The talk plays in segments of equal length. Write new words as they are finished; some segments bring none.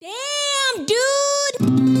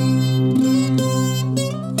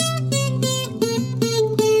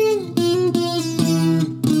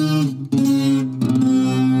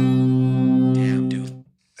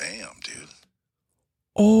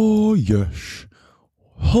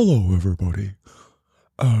Hello, everybody,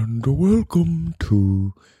 and welcome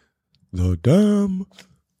to the Damn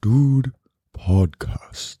Dude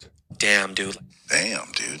podcast. Damn, dude. Damn,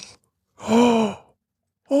 dude. Oh,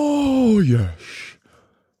 yes.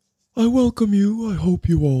 I welcome you. I hope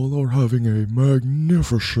you all are having a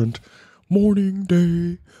magnificent morning,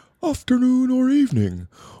 day, afternoon, or evening,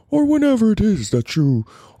 or whenever it is that you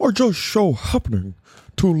are just so happening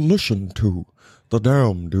to listen to the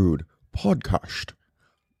Damn Dude podcast.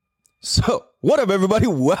 So, what up, everybody?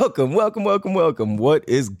 Welcome. What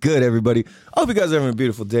is good, everybody? I hope you guys are having a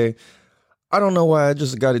beautiful day. I don't know why I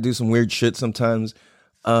just got to do some weird shit sometimes.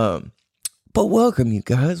 But welcome, you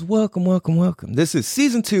guys. Welcome. This is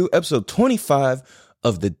season 2, episode 25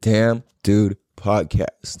 of the Damn Dude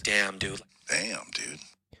podcast. Damn, dude. Damn, dude.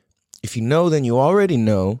 If you know, then you already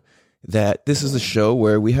know that this is a show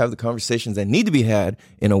where we have the conversations that need to be had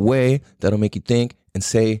in a way that'll make you think and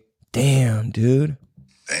say, damn, dude.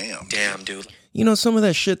 Damn, dude. You know, some of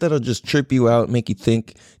that shit that'll just trip you out, make you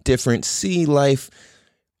think different, see life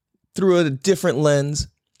through a different lens.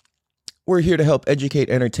 We're here to help educate,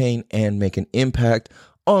 entertain, and make an impact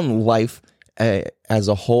on life as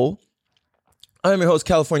a whole. I'm your host,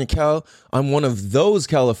 California Cal. I'm one of those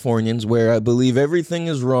Californians where I believe everything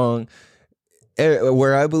is wrong,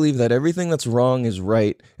 where I believe that everything that's wrong is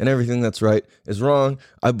right, and everything that's right is wrong.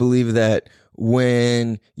 I believe that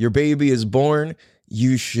when your baby is born,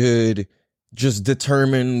 you should just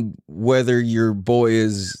determine whether your boy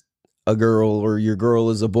is a girl or your girl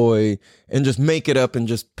is a boy and just make it up and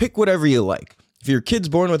just pick whatever you like. If your kid's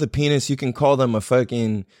born with a penis, you can call them a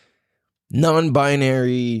fucking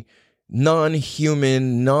non-binary,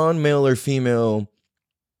 non-human, non-male or female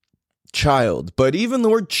child. But even the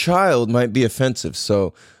word child might be offensive.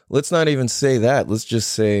 So let's not even say that. Let's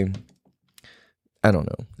just say, I don't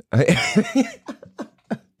know.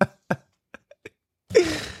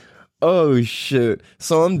 Oh shit.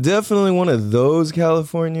 So I'm definitely one of those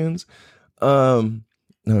Californians. No,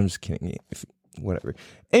 I'm just kidding. Whatever.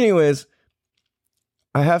 Anyways,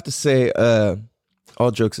 I have to say,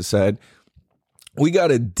 all jokes aside, we got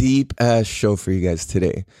a deep ass show for you guys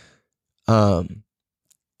today.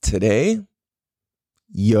 Today,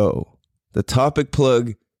 the topic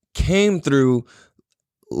plug came through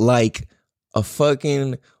like a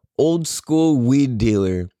fucking old school weed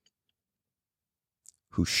dealer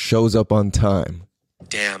who shows up on time.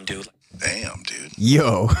 Damn, dude. Damn, dude.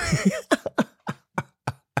 Yo,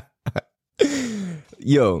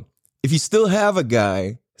 if you still have a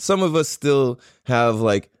guy, some of us still have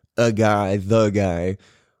like a guy, the guy.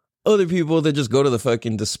 Other people, they just go to the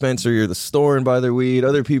fucking dispensary or the store and buy their weed.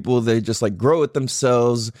 Other people, they just like grow it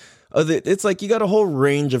themselves. It's like you got a whole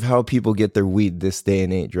range of how people get their weed this day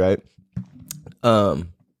and age, right? Why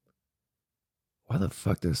the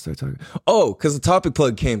fuck did I start talking? Oh, because the topic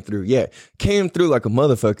plug came through. Yeah, came through like a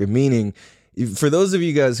motherfucker, meaning for those of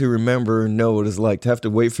you guys who remember and know what it's like to have to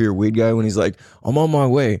wait for your weed guy when he's like, I'm on my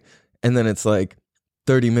way. And then it's like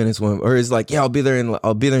 30 minutes or he's like, yeah, I'll be there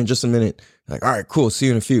in just a minute. Like, all right, cool. See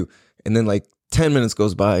you in a few. And then like 10 minutes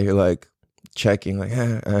goes by. You're like checking like,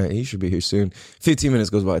 all right, he should be here soon. 15 minutes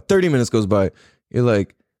goes by. 30 minutes goes by. You're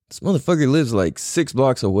like, this motherfucker lives like 6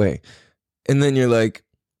 blocks away. And then you're like,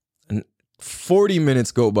 40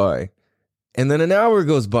 minutes go by, and then an hour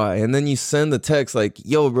goes by, and then you send the text like,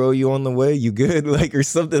 yo, bro, you on the way? You good? Like, or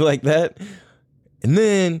something like that. And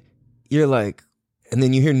then you're like, and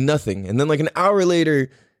then you hear nothing. And then like an hour later,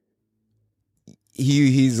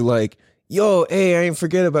 he's like, yo, hey, I ain't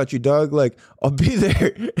forget about you, dog. Like, I'll be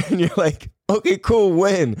there. And you're like, okay, cool,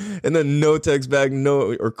 when? And then no text back,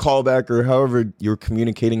 no, or call back, or however you're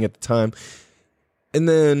communicating at the time. And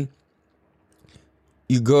then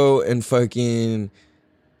you go and fucking,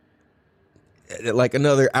 like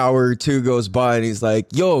another hour or two goes by and he's like,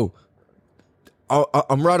 yo,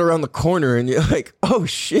 I'm right around the corner. And you're like, oh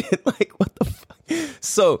shit, like what the fuck?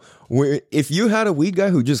 So if you had a weed guy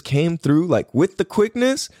who just came through like with the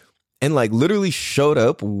quickness and like literally showed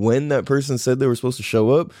up when that person said they were supposed to show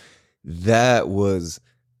up, that was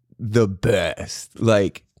the best,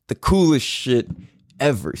 like the coolest shit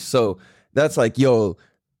ever. So that's like, yo,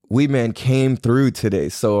 Weed Man came through today.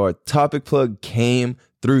 So our topic plug came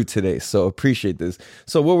through today. So appreciate this.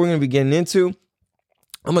 So what we're going to be getting into,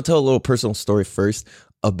 I'm going to tell a little personal story first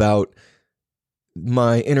about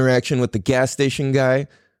my interaction with the gas station guy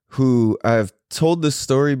who I've told this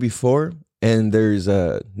story before, and there's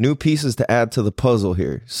new pieces to add to the puzzle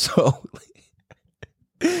here. So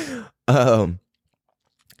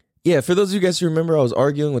yeah, for those of you guys who remember, I was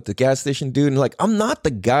arguing with the gas station dude, and like, I'm not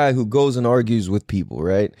the guy who goes and argues with people,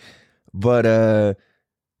 right? But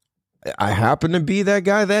I happened to be that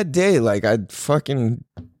guy that day. Like, I fucking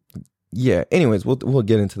yeah. Anyways, we'll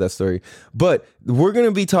get into that story. But we're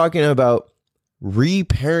gonna be talking about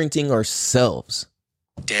reparenting ourselves.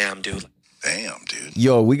 Damn, dude. Damn, dude.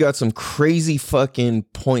 Yo, we got some crazy fucking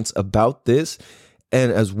points about this,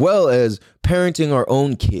 and as well as parenting our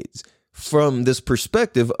own kids from this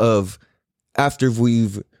perspective of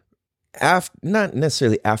not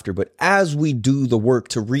necessarily after, but as we do the work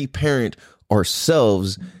to reparent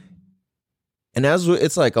ourselves. And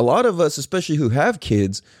it's like a lot of us, especially who have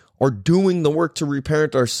kids, are doing the work to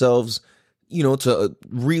reparent ourselves, to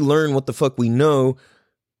relearn what the fuck we know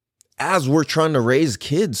as we're trying to raise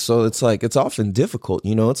kids. So it's like, it's often difficult,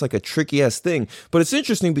 it's like a tricky ass thing. But it's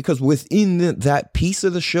interesting because within that piece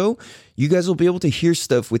of the show, you guys will be able to hear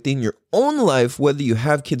stuff within your own life, whether you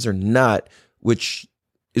have kids or not, which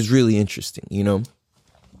is really interesting,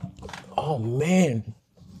 Oh man,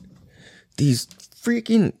 these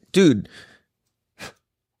freaking, dude,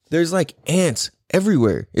 there's like ants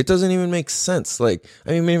everywhere. It doesn't even make sense. Like,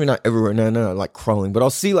 I mean, maybe not everywhere. No, like crawling, but I'll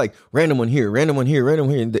see like random one here, random one here, random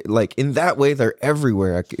here. Like in that way, they're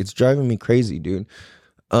everywhere. It's driving me crazy, dude.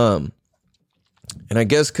 And I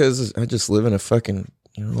guess because I just live in a fucking,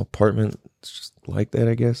 apartment, it's just like that,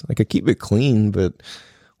 I guess. Like I keep it clean, but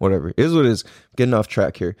whatever. It is what it is. Getting off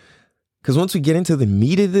track here. Because once we get into the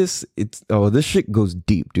meat of this, this shit goes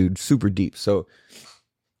deep, dude. Super deep. So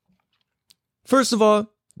first of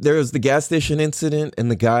all, there was the gas station incident and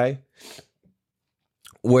the guy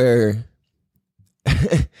where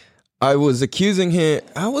I was accusing him.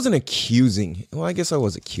 I wasn't accusing. Well, I guess I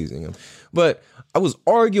was accusing him, but I was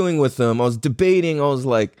arguing with him. I was debating. I was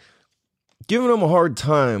like giving him a hard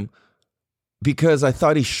time because I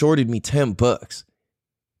thought he shorted me $10.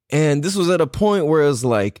 And this was at a point where it was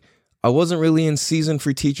like, I wasn't really in season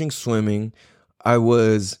for teaching swimming. I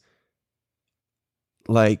was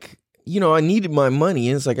like, I needed my money.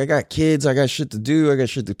 And it's like, I got kids, I got shit to do, I got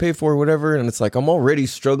shit to pay for, whatever. And it's like, I'm already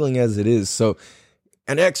struggling as it is. So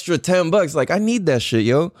an extra $10, like I need that shit,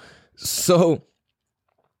 yo. So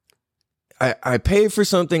I paid for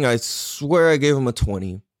something. I swear I gave him a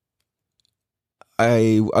 20.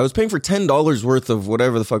 I was paying for $10 worth of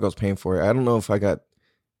whatever the fuck I was paying for. I don't know if I got,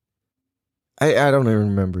 I don't even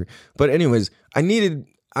remember. But anyways,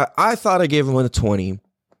 I thought I gave him a 20.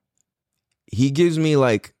 He gives me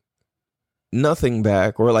like nothing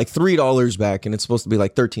back, or like $3 back, and it's supposed to be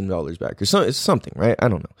like $13 back or something, right? I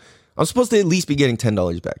don't know. I'm supposed to at least be getting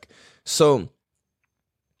 $10 back. So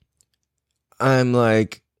I'm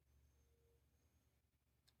like,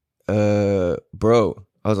 bro,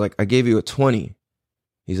 I was like, I gave you a 20.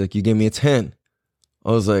 He's like, you gave me a 10.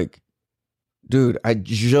 I was like, dude, I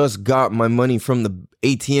just got my money from the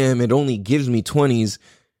ATM. It only gives me 20s.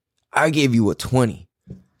 I gave you a 20.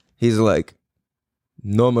 He's like,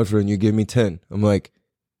 no, my friend, you gave me 10. I'm like,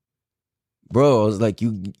 bro, I was like,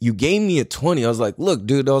 you gave me a 20. I was like, look,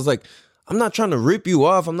 dude, I was like, I'm not trying to rip you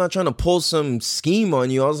off. I'm not trying to pull some scheme on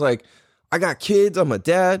you. I was like, I got kids. I'm a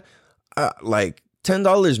dad. Like,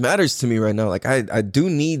 $10 matters to me right now. Like, I do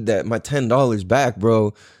need my $10 back,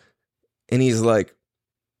 bro. And he's like,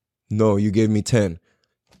 no, you gave me 10.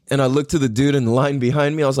 And I looked to the dude in the line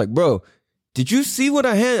behind me. I was like, bro, did you see what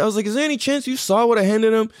I handed? I was like, is there any chance you saw what I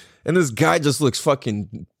handed him? And this guy just looks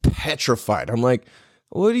fucking petrified. I'm like,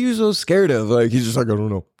 what are you so scared of? Like, he's just like, I don't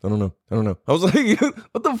know. I was like,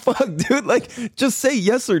 what the fuck, dude? Like, just say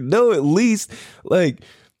yes or no at least. Like,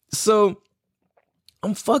 so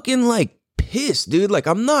I'm fucking like pissed, dude. Like,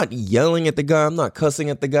 I'm not yelling at the guy. I'm not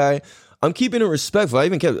cussing at the guy. I'm keeping it respectful. I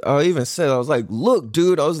even said, I was like, look,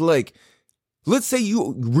 dude, I was like, let's say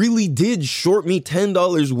you really did short me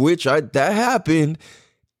 $10, which that happened.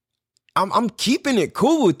 I'm keeping it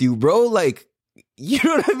cool with you, bro. Like, you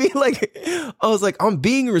know what I mean? Like, I was like, I'm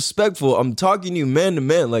being respectful. I'm talking to you man to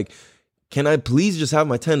man. Like, can I please just have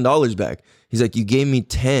my $10 back? He's like, you gave me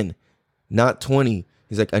 10, not 20.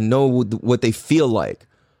 He's like, I know what they feel like.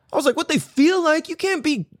 I was like, what they feel like? You can't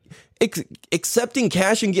be accepting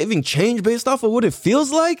cash and giving change based off of what it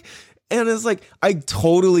feels like. And it's like, I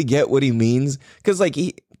totally get what he means. Cause like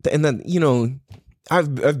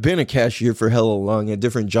I've been a cashier for hella long at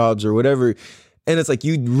different jobs or whatever. And it's like,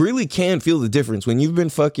 you really can feel the difference when you've been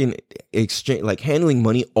fucking handling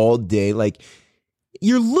money all day. Like,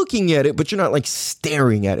 you're looking at it, but you're not like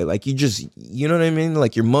staring at it. Like, you know what I mean?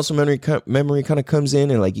 Like, your muscle memory kind of comes in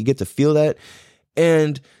and like you get to feel that.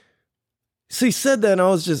 And so he said that,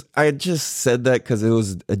 and I just said that because it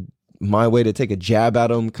was my way to take a jab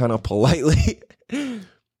at him kind of politely.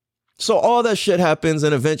 So all that shit happens,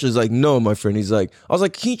 and eventually he's like, no, my friend. He's like, I was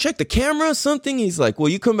like, can you check the camera or something? He's like, well,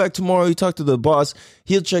 you come back tomorrow, you talk to the boss,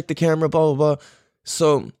 he'll check the camera, blah, blah, blah.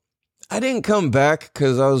 So I didn't come back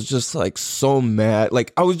because I was just like so mad.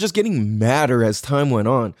 Like I was just getting madder as time went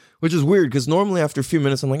on, which is weird because normally after a few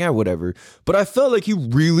minutes I'm like, whatever. But I felt like he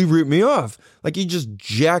really ripped me off. Like he just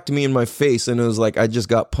jacked me in my face and it was like I just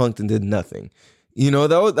got punked and did nothing. You know,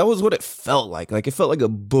 that was what it felt like. Like it felt like a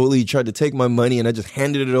bully tried to take my money and I just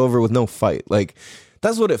handed it over with no fight. Like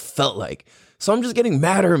that's what it felt like. So I'm just getting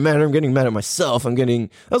madder and madder. I'm getting mad at myself.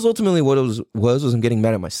 That's ultimately what it was I'm getting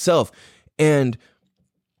mad at myself. And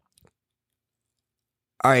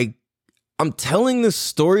I'm telling this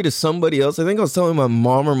story to somebody else. I think I was telling my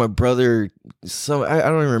mom or my brother. I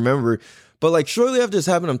don't even remember. But like shortly after this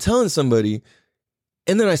happened, I'm telling somebody,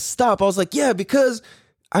 and then I stop. I was like, yeah, because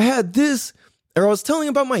I had this, or I was telling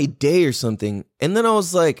about my day or something, and then I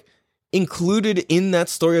was like, included in that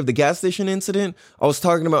story of the gas station incident, I was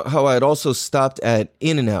talking about how I had also stopped at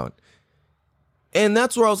In-N-Out, and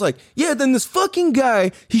that's where I was like, yeah. Then this fucking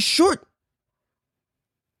guy, he's short.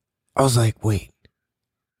 I was like, wait.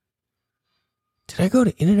 Did I go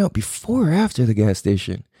to In-N-Out before or after the gas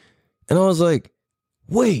station? And I was like,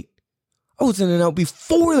 wait, I was in In-N-Out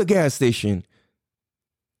before the gas station.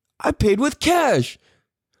 I paid with cash.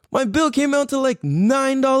 My bill came out to like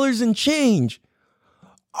 $9 and change.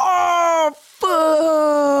 Oh,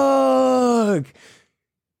 fuck.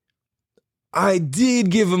 I did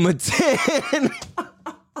give him a 10.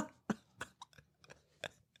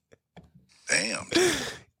 Damn.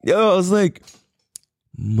 Yo, I was like,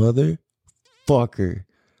 motherfucker.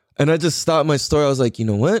 And I just stopped my story. I was like, you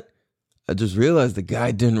know what? I just realized the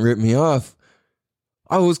guy didn't rip me off.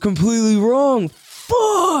 I was completely wrong.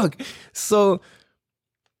 Fuck. So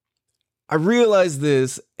I realized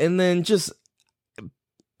this, and then just,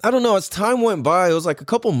 I don't know, as time went by, it was like a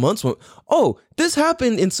couple months. This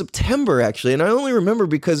happened in September, actually. And I only remember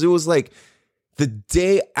because it was like the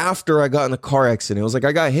day after I got in a car accident. It was like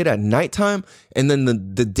I got hit at nighttime, and then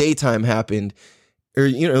the daytime happened. Or,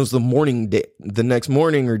 you know, it was the morning day, the next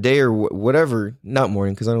morning or day or whatever. Not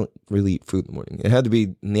morning, because I don't really eat food in the morning. It had to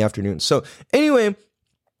be in the afternoon. So anyway,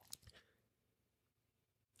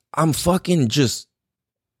 I'm fucking just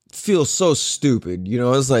feel so stupid. You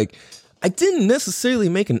know, it's like, I didn't necessarily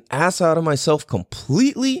make an ass out of myself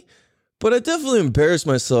completely, but I definitely embarrassed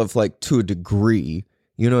myself like to a degree.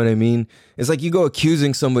 You know what I mean? It's like you go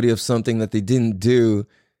accusing somebody of something that they didn't do.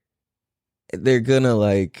 They're gonna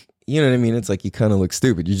like, you know what I mean? It's like you kind of look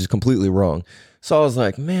stupid. You're just completely wrong. So I was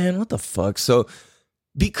like, man, what the fuck? So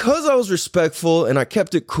because I was respectful and I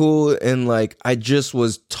kept it cool and like I just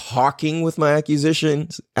was talking with my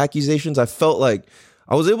accusations, I felt like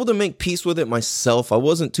I was able to make peace with it myself. I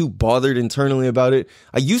wasn't too bothered internally about it.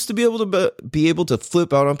 I used to be able to be able to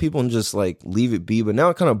flip out on people and just like leave it be, but now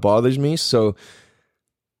it kind of bothers me. So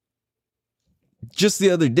just the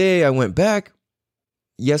other day, I went back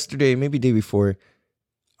yesterday, maybe day before.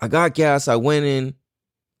 I got gas. I went in.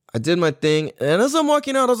 I did my thing. And as I'm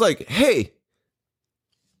walking out, I was like, hey.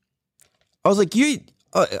 I was like,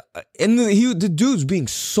 and the dude's being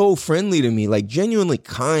so friendly to me, like genuinely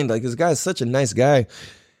kind. Like this guy's such a nice guy.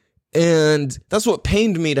 And that's what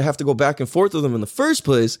pained me to have to go back and forth with him in the first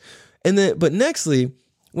place. And then, but nextly,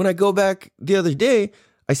 when I go back the other day,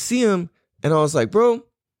 I see him and I was like, bro,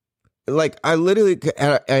 like I literally,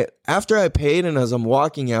 after I paid and as I'm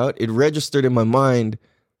walking out, it registered in my mind.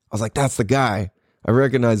 I was like, that's the guy. I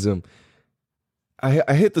recognize him.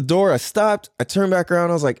 I hit the door. I stopped. I turned back around.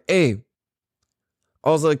 I was like, hey. I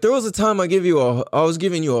was like, there was a time I was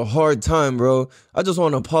giving you a hard time, bro. I just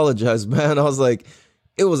want to apologize, man. I was like,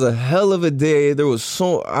 it was a hell of a day. There was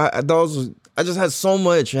I just had so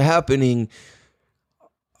much happening.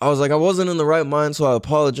 I was like, I wasn't in the right mind, so I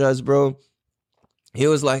apologize, bro. He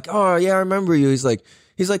was like, oh, yeah, I remember you. He's like,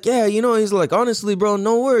 yeah, you know, he's like, honestly, bro,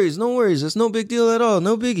 no worries. It's no big deal at all.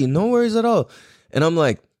 No biggie. No worries at all. And I'm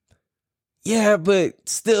like, yeah, but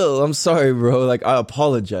still, I'm sorry, bro. Like, I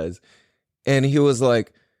apologize. And he was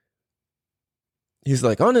like,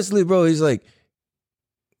 honestly, bro, he's like,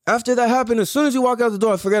 after that happened, as soon as you walk out the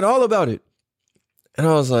door, I forget all about it. And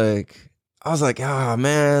I was like,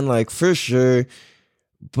 man, like, for sure.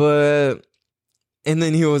 But, and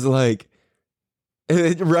then he was like,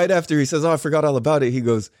 right after he says, oh, I forgot all about it, he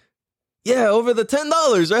goes, yeah, over the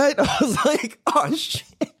 $10, right? I was like, oh, shit.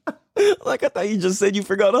 Like, I thought you just said you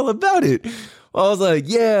forgot all about it. I was like,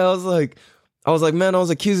 yeah. I was like, man, I was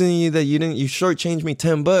accusing you that you shortchanged me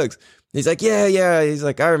 $10. He's like, yeah. He's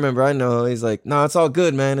like, I remember, I know. He's like, no, it's all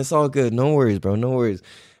good, man. It's all good. No worries, bro. No worries.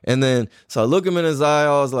 And then, so I look him in his eye.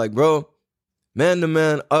 I was like, bro, man to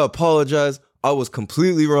man, I apologize. I was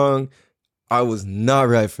completely wrong. I was not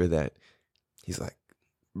right for that. He's like,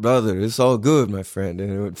 brother, it's all good, my friend.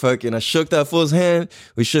 And I shook that fool's hand.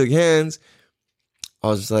 We shook hands. I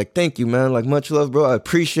was just like, thank you, man. Like, much love, bro. I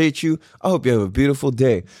appreciate you. I hope you have a beautiful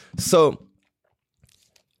day. So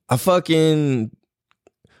I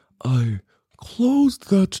closed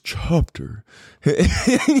that chapter.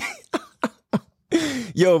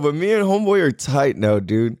 Yo, but me and homeboy are tight now,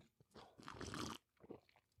 dude.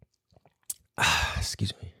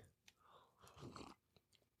 Excuse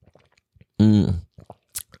me.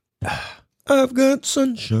 I've got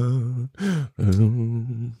sunshine.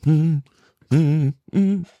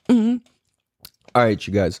 All right,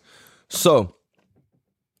 you guys. So,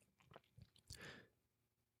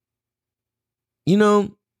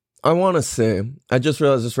 I want to say, I just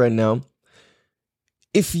realized this right now.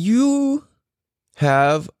 If you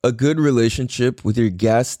have a good relationship with your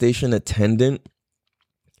gas station attendant,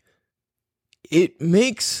 it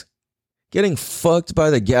makes getting fucked by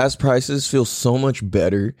the gas prices feel so much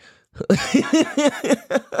better.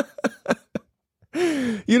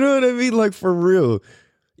 You know what I mean? Like, for real.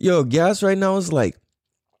 Yo, gas right now is like,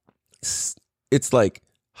 it's like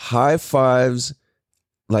high fives,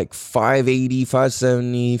 like 580,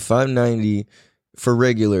 570, 590 for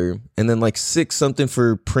regular, and then like 6 something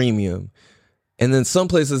for premium. And then some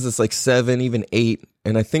places it's like 7, even 8.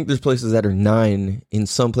 And I think there's places that are 9 in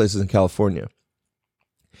some places in California.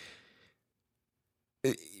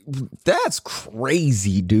 That's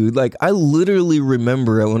crazy, dude. Like, I literally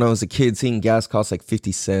remember when I was a kid seeing gas cost like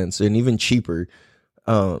 50 cents and even cheaper.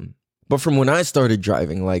 But from when I started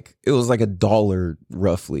driving, like, it was like $1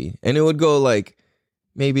 roughly. And it would go like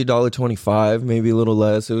maybe $1.25, maybe a little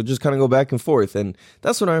less. It would just kind of go back and forth. And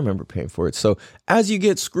that's what I remember paying for it. So as you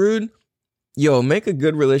get screwed, yo, make a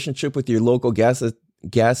good relationship with your local gas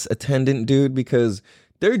attendant, dude, because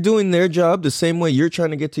they're doing their job the same way you're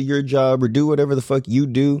trying to get to your job or do whatever the fuck you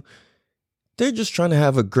do. They're just trying to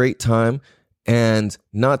have a great time and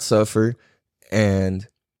not suffer. And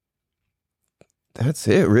that's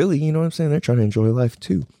it, really. You know what I'm saying? They're trying to enjoy life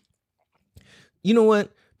too. You know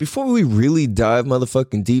what? Before we really dive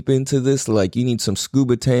motherfucking deep into this, like, you need some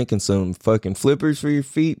scuba tank and some fucking flippers for your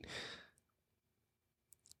feet.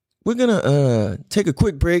 We're gonna take a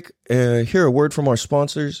quick break and hear a word from our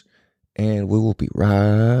sponsors, and we will be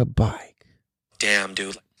right back. Damn,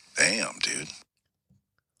 dude. Damn, dude.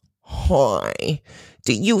 Hi.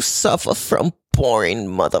 Do you suffer from boring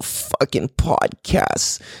motherfucking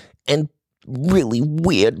podcasts and really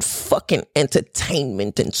weird fucking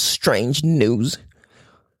entertainment and strange news?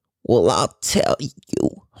 Well, I'll tell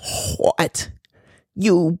you what.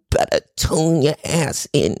 You better tune your ass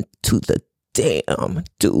into the Damn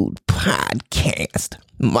Dude podcast,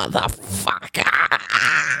 motherfucker.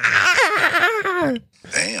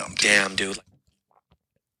 Damn, dude.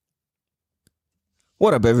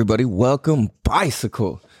 What up, everybody? Welcome,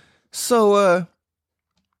 Bicycle. So,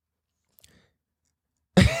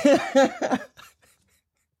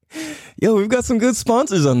 yo, we've got some good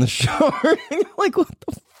sponsors on the show. Like, what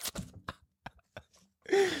the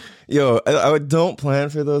Yo, I don't plan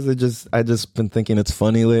for those. I just been thinking it's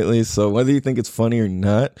funny lately. So whether you think it's funny or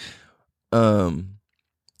not,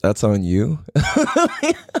 that's on you.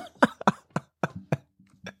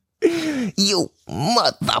 You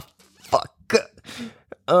motherfucker.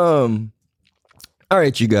 All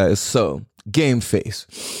right, you guys. So, Game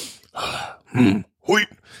Face.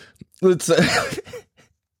 Let's.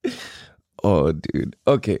 Oh, dude.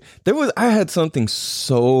 Okay. I had something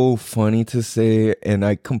so funny to say, and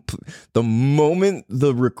the moment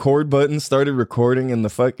the record button started recording and the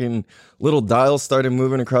fucking little dial started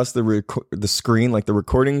moving across the screen, like the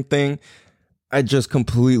recording thing, I just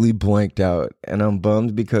completely blanked out. And I'm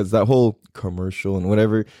bummed because that whole commercial and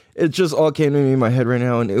whatever, it just all came to me in my head right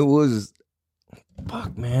now, and it was,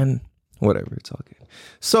 fuck, man. Whatever. It's all good.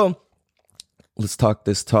 So, let's talk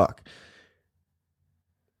this talk.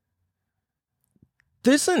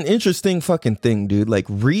 This is an interesting fucking thing, dude. Like,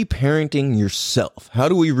 reparenting yourself. How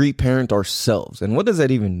do we reparent ourselves? And what does that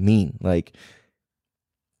even mean? Like,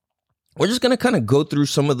 we're just going to kind of go through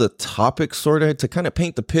some of the topics sort of to kind of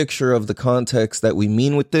paint the picture of the context that we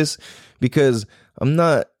mean with this, because I'm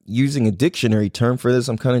not using a dictionary term for this.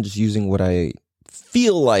 I'm kind of just using what I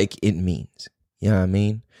feel like it means. You know what I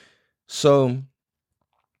mean? So,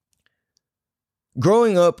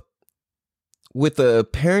 growing up with a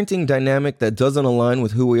parenting dynamic that doesn't align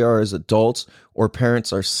with who we are as adults or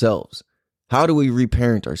parents ourselves, how do we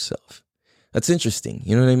reparent ourselves? That's interesting.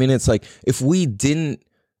 You know what I mean? It's like, if we didn't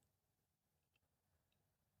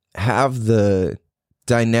have the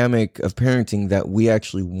dynamic of parenting that we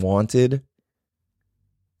actually wanted,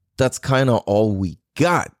 that's kind of all we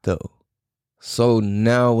got, though. So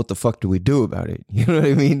now what the fuck do we do about it? You know what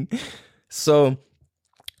I mean? So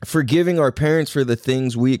forgiving our parents for the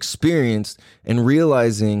things we experienced and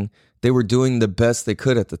realizing they were doing the best they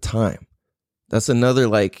could at the time. That's another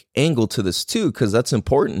like angle to this too, because that's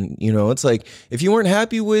important. You know, it's like if you weren't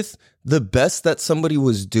happy with the best that somebody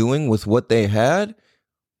was doing with what they had,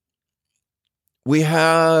 we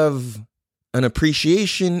have an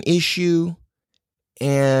appreciation issue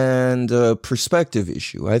and a perspective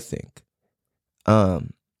issue, I think.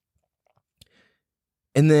 And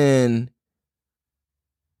then,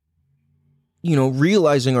 you know,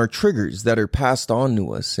 realizing our triggers that are passed on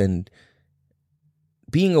to us and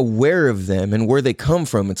being aware of them and where they come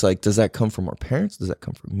from. It's like, does that come from our parents? Does that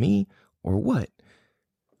come from me or what?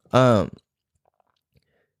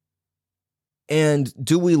 And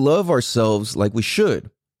do we love ourselves like we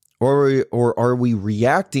should? Or are we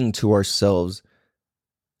reacting to ourselves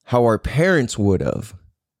how our parents would have?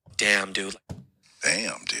 Damn, dude.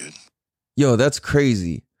 Damn, dude. Yo, that's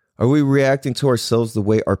crazy. Are we reacting to ourselves the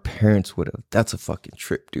way our parents would have? That's a fucking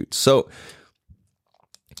trip, dude. So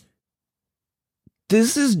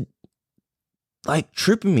this is like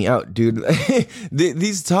tripping me out, dude.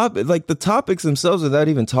 These the topics themselves, without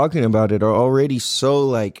even talking about it, are already so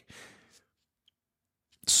like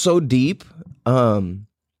so deep. So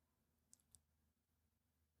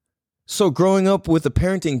growing up with a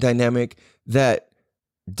parenting dynamic that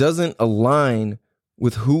doesn't align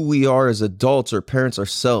with who we are as adults or parents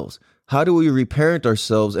ourselves, how do we reparent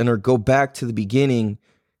ourselves and or go back to the beginning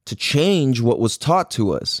to change what was taught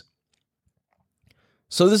to us?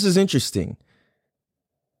 So this is interesting.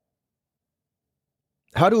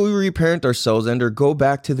 How do we reparent ourselves and or go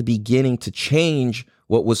back to the beginning to change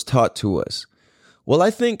what was taught to us? Well, I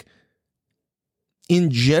think in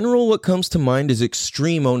general, what comes to mind is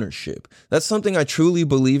extreme ownership. That's something I truly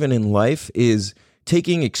believe in life, is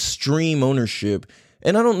taking extreme ownership.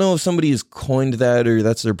 And I don't know if somebody has coined that or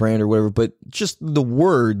that's their brand or whatever, but just the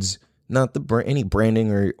words, not the any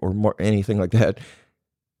branding or more, anything like that.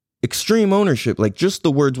 Extreme ownership, like just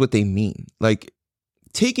the words, what they mean. Like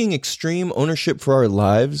taking extreme ownership for our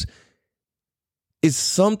lives is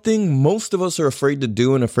something most of us are afraid to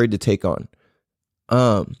do and afraid to take on.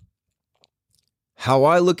 How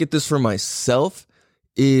I look at this for myself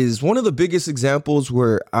is one of the biggest examples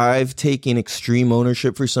where I've taken extreme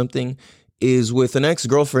ownership for something is with an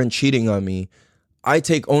ex-girlfriend cheating on me. I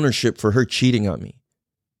take ownership for her cheating on me.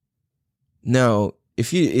 Now,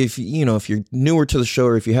 if you're newer to the show,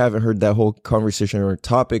 or if you haven't heard that whole conversation or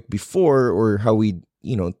topic before, or how we,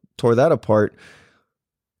 tore that apart,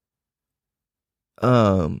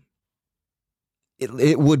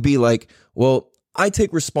 it would be like, well, I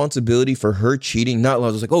take responsibility for her cheating. Not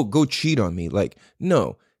like, oh, go cheat on me. Like,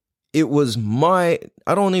 no, it was I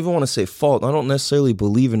don't even want to say fault. I don't necessarily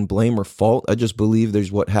believe in blame or fault. I just believe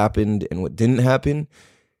there's what happened and what didn't happen.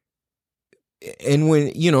 And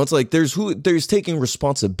when, it's like there's taking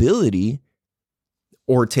responsibility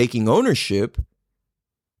or taking ownership,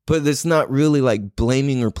 but it's not really like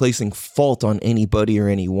blaming or placing fault on anybody or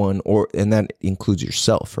anyone, and that includes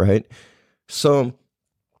yourself, right? So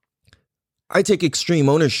I take extreme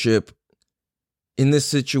ownership in this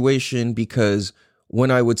situation because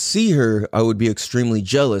when I would see her, I would be extremely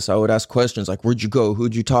jealous. I would ask questions like, where'd you go?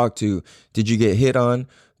 Who'd you talk to? Did you get hit on?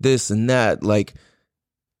 This and that. Like,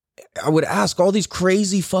 I would ask all these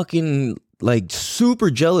crazy fucking like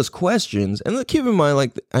super jealous questions. And keep in mind,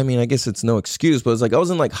 like, I mean, I guess it's no excuse, but it's like I was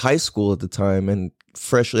in like high school at the time and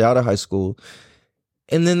freshly out of high school.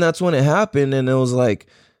 And then that's when it happened. And it was like,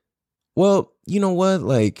 well, you know what?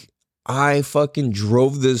 Like, I fucking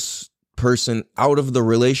drove this person out of the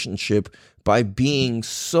relationship by being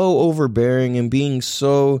so overbearing and being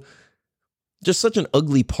so just such an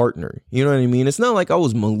ugly partner. You know what I mean? It's not like I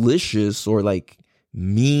was malicious or like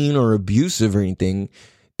mean or abusive or anything.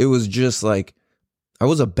 It was just like I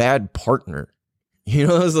was a bad partner. It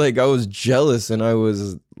was like I was jealous and I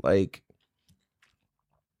was like,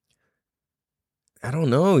 I don't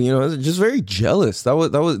know, just very jealous. That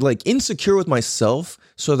was like insecure with myself.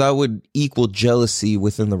 So that would equal jealousy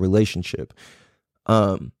within the relationship.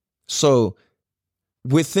 So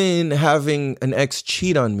within having an ex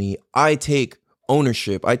cheat on me, I take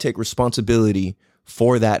ownership. I take responsibility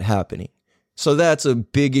for that happening. So that's a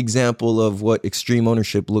big example of what extreme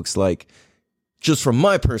ownership looks like, just from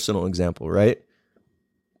my personal example, right?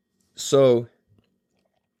 So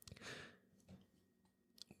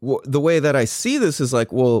the way that I see this is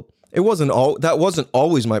like, well, that wasn't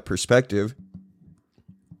always my perspective.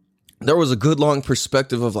 There was a good long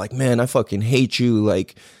perspective of like, man, I fucking hate you.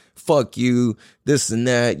 Like, fuck you, this and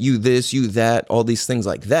that, you this, you that, all these things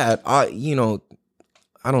like that. I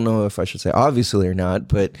don't know if I should say obviously or not,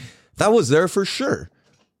 but that was there for sure.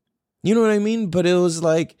 You know what I mean? But it was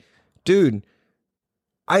like, dude,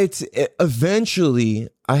 eventually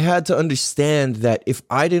I had to understand that if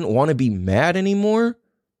I didn't want to be mad anymore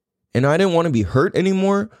and I didn't want to be hurt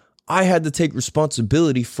anymore, I had to take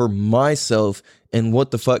responsibility for myself and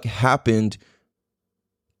what the fuck happened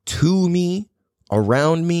to me,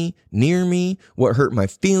 around me, near me, what hurt my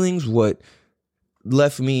feelings, what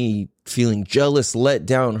left me feeling jealous, let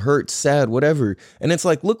down, hurt, sad, whatever. And it's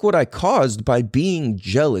like, look what I caused by being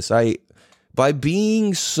jealous. By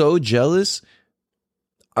being so jealous,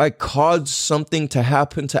 I caused something to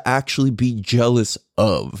happen to actually be jealous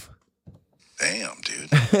of. Damn,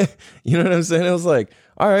 dude. You know what I'm saying? It was like,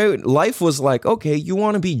 all right, life was like, okay, you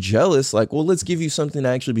want to be jealous? Like, well, let's give you something to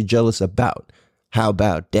actually be jealous about. How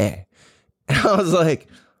about that? And I was like,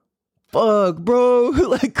 fuck, bro.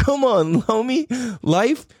 Like, come on, homie.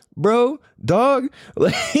 Life, bro, dog.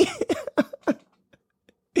 Like,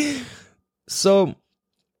 so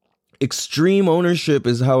extreme ownership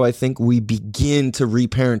is how I think we begin to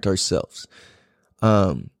reparent ourselves.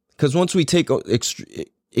 Because once we take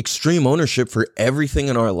extreme ownership for everything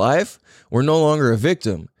in our life, we're no longer a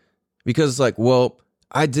victim. Because it's like, well,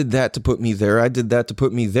 I did that to put me there. I did that to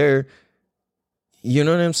put me there. You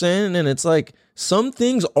know what I'm saying? And it's like, some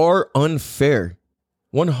things are unfair,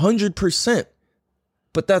 100%.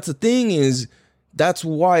 But that's the thing is, that's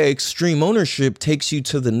why extreme ownership takes you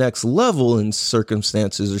to the next level in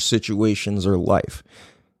circumstances or situations or life.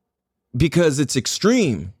 Because it's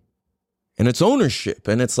extreme and it's ownership.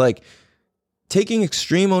 And it's like, taking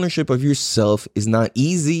extreme ownership of yourself is not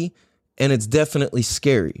easy, and it's definitely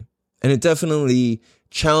scary. And it definitely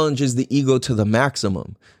challenges the ego to the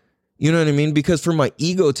maximum. You know what I mean? Because for my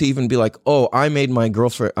ego to even be like, oh, I made my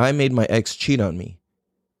ex cheat on me.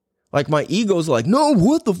 Like, my ego's like, no,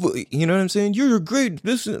 what the fuck? You know what I'm saying? You're great.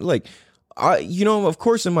 This is like, of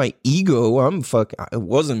course in my ego, it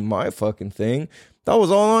wasn't my fucking thing. That was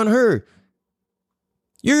all on her.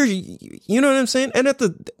 You know what I'm saying? And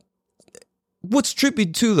what's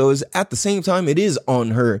trippy too, though, is at the same time, it is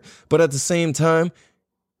on her. But at the same time,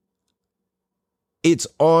 it's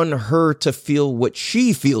on her to feel what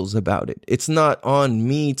she feels about it. It's not on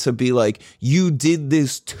me to be like, you did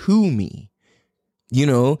this to me, you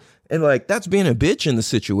know? And like, that's being a bitch in the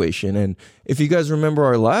situation. And if you guys remember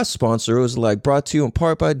our last sponsor, it was like brought to you in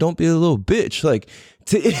part by Don't Be a Little Bitch. Like,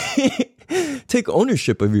 take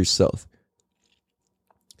ownership of yourself.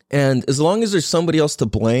 And as long as there's somebody else to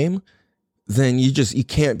blame, then you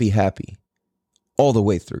can't be happy all the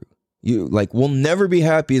way through. We'll never be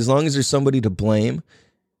happy as long as there's somebody to blame.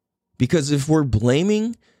 Because if we're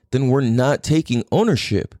blaming, then we're not taking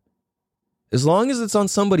ownership. As long as it's on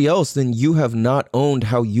somebody else, then you have not owned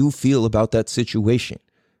how you feel about that situation.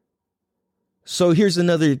 So here's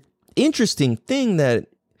another interesting thing that,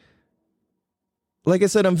 like I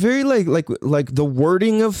said, I'm very like the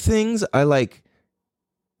wording of things. I'm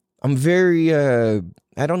very,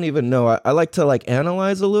 I don't even know. I like to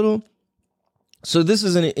analyze a little. So this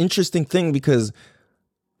is an interesting thing because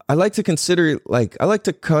I like to consider, I like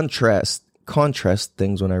to contrast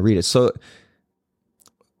things when I read it. So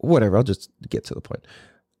whatever, I'll just get to the point.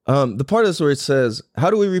 The part of this where it says, how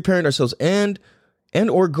do we reparent ourselves and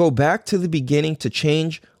or go back to the beginning to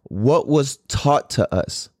change what was taught to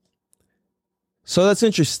us? So that's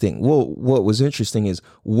interesting. Well, what was interesting is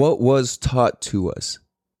what was taught to us.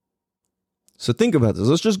 So think about this.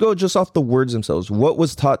 Let's just go off the words themselves. What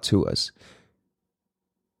was taught to us?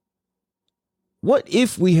 What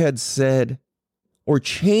if we had said or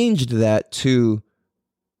changed that to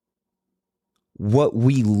what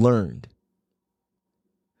we learned?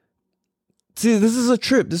 See, this is a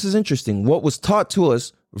trip. This is interesting. What was taught to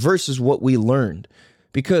us versus what we learned.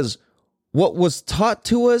 Because what was taught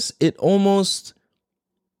to us, it almost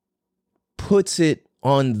puts it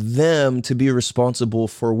on them to be responsible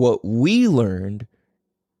for what we learned.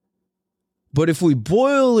 But if we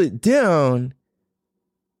boil it down,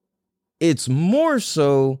 it's more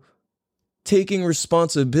so taking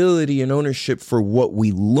responsibility and ownership for what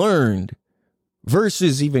we learned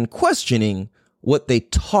versus even questioning what they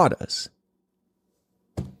taught us.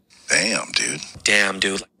 Damn, dude. Damn,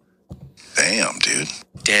 dude. Damn, dude.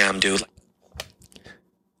 Damn, dude.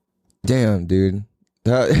 Damn, dude.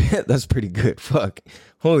 That's pretty good. Fuck.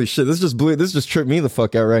 Holy shit. This just tripped me the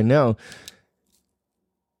fuck out right now.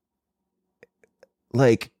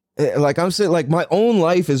 Like I'm saying, my own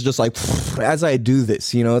life is just as I do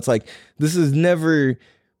this, it's like, this is never,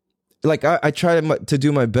 I try to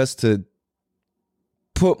do my best to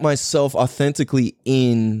put myself authentically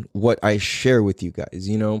in what I share with you guys,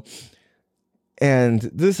 and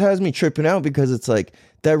this has me tripping out because it's like,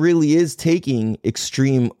 that really is taking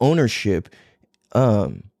extreme ownership,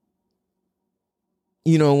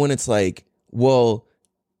 when it's like, well,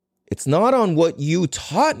 it's not on what you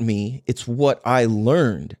taught me, it's what I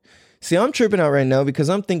learned. See, I'm tripping out right now because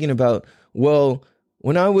I'm thinking about, well,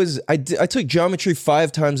 when I took geometry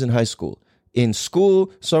 5 times in high school. In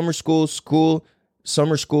school, summer school,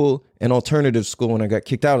 summer school, and alternative school when I got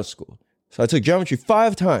kicked out of school. So I took geometry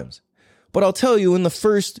 5 times. But I'll tell you, in the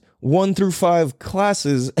first 1 through 5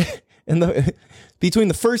 classes, between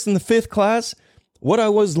the first and the 5th class, what I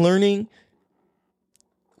was learning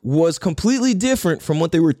was completely different from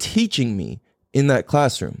what they were teaching me in that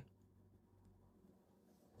classroom.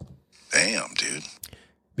 Damn, dude.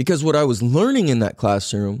 Because what I was learning in that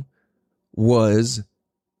classroom was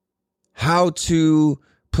how to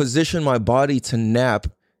position my body to nap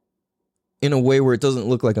in a way where it doesn't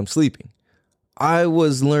look like I'm sleeping. I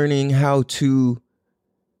was learning how to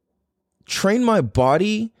train my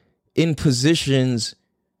body in positions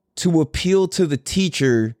to appeal to the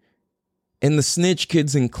teacher and the snitch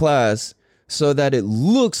kids in class so that it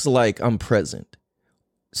looks like I'm present.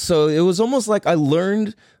 So it was almost like I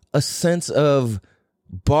learned a sense of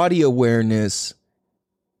body awareness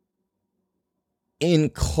in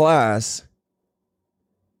class,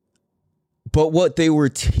 but what they were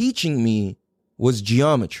teaching me was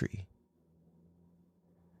geometry.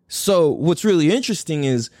 So what's really interesting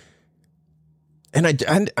is, and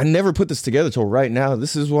I never put this together till right now.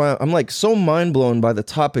 This is why I'm like so mind blown by the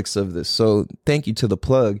topics of this. So thank you to the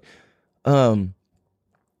plug.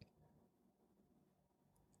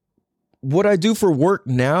 What I do for work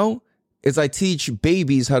now is I teach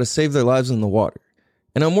babies how to save their lives in the water.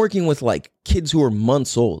 And I'm working with like kids who are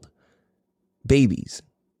months old, babies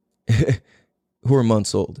who are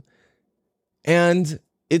months old. And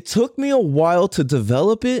it took me a while to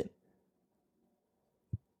develop it.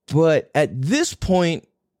 But at this point,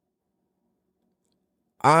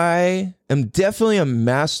 I am definitely a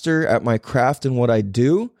master at my craft and what I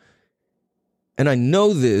do. And I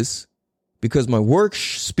know this because my work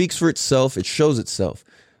speaks for itself. It shows itself.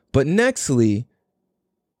 But nextly,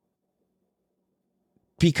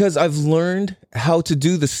 because I've learned how to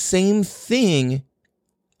do the same thing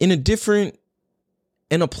in a different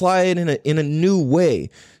and apply it in a new way.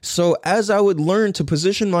 So as I would learn to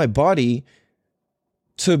position my body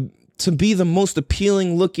to be the most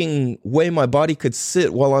appealing looking way my body could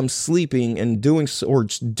sit while I'm sleeping and doing or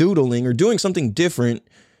doodling or doing something different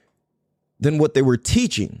than what they were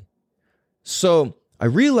teaching. So I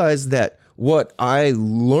realized that what I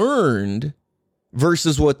learned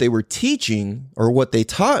versus what they were teaching or what they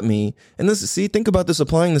taught me, and think about this,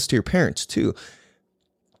 applying this to your parents too.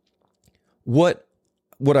 What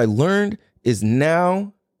I learned is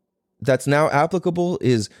that's now applicable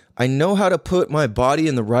is I know how to put my body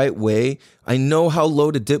in the right way. I know how low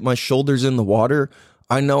to dip my shoulders in the water.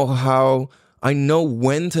 I know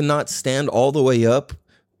when to not stand all the way up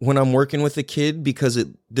when I'm working with a kid, because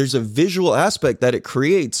there's a visual aspect that it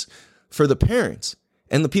creates for the parents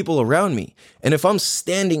and the people around me. And if I'm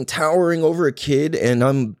standing towering over a kid and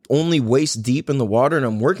I'm only waist deep in the water and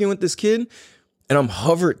I'm working with this kid and I'm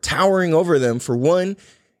towering over them, for one,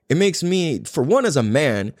 it makes me, for one, as a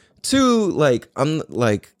man, two, I'm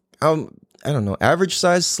I don't know, average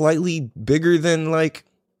size, slightly bigger than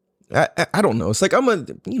I don't know. It's like I'm a,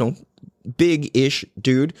 big-ish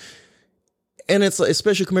dude. And it's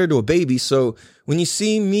especially compared to a baby. So when you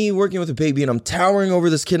see me working with a baby and I'm towering over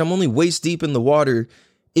this kid, I'm only waist deep in the water,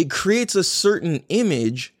 it creates a certain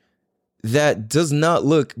image that does not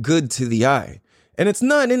look good to the eye. And it's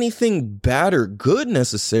not anything bad or good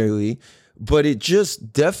necessarily, but it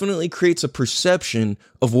just definitely creates a perception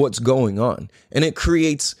of what's going on. And it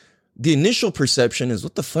creates, the initial perception is,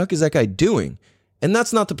 what the fuck is that guy doing? And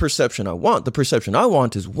that's not the perception I want. The perception I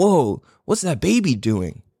want is, whoa, what's that baby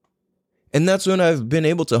doing? And that's when I've been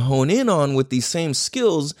able to hone in on with these same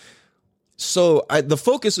skills. So the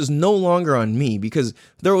focus is no longer on me, because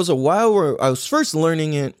there was a while where I was first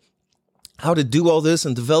learning how to do all this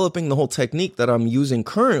and developing the whole technique that I'm using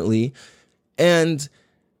currently. And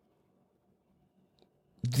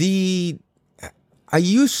I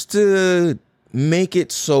used to make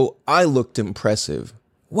it so I looked impressive.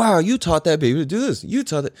 Wow, you taught that baby to do this. You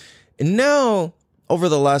taught it. And now, over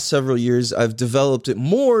the last several years, I've developed it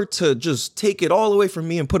more to just take it all away from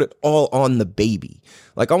me and put it all on the baby.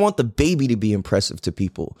 Like, I want the baby to be impressive to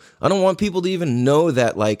people. I don't want people to even know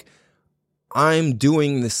that, I'm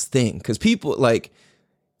doing this thing. Because people,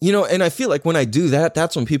 and I feel like when I do that,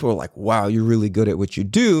 that's when people are like, wow, you're really good at what you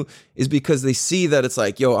do, is because they see that it's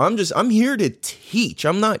like, yo, I'm here to teach.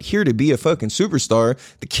 I'm not here to be a fucking superstar.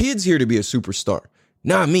 The kid's here to be a superstar,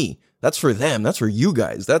 not me. That's for them. That's for you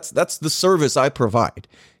guys. That's the service I provide.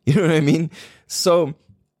 You know what I mean? So,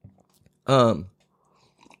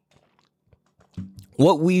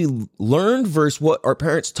 what we learned versus what our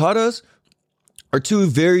parents taught us are two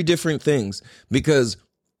very different things, because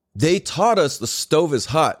they taught us the stove is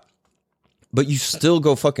hot, but you still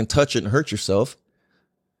go fucking touch it and hurt yourself.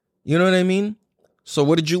 You know what I mean? So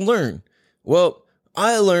what did you learn? Well,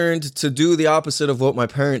 I learned to do the opposite of what my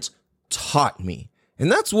parents taught me.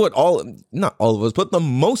 And that's what not all of us, but the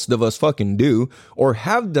most of us fucking do or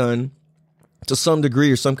have done to some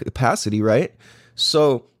degree or some capacity, right?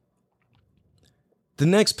 So the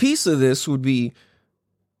next piece of this would be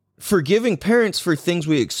forgiving parents for things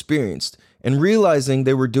we experienced and realizing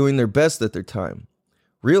they were doing their best at their time.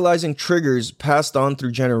 Realizing triggers passed on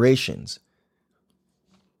through generations.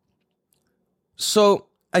 So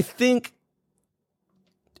I think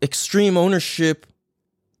extreme ownership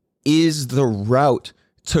is the route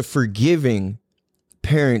to forgiving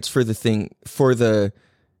parents for the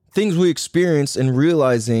things we experienced and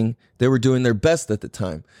realizing they were doing their best at the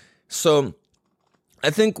time. So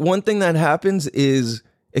I think one thing that happens is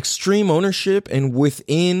extreme ownership, and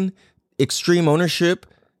within extreme ownership,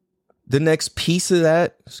 the next piece of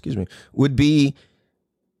that, would be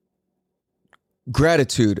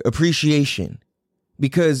gratitude, appreciation.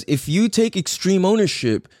 Because if you take extreme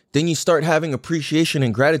ownership, then you start having appreciation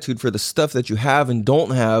and gratitude for the stuff that you have and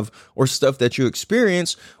don't have, or stuff that you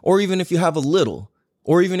experience, or even if you have a little,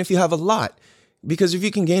 or even if you have a lot. Because if you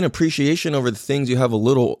can gain appreciation over the things you have a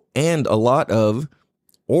little and a lot of,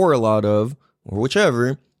 or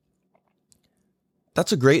whichever,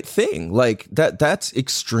 that's a great thing. Like that's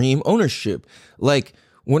extreme ownership. Like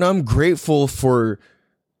when I'm grateful for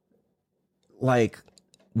like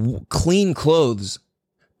clean clothes,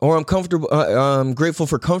 or I'm grateful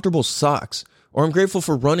for comfortable socks, or I'm grateful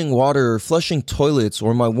for running water or flushing toilets,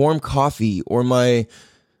 or my warm coffee, or my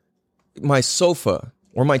sofa,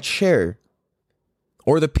 or my chair,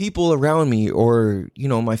 or the people around me, or,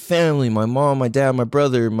 my family, my mom, my dad, my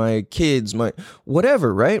brother, my kids, my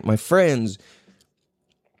whatever, right? My friends.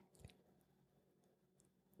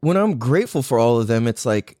 When I'm grateful for all of them, it's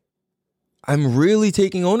like I'm really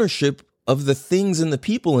taking ownership of the things and the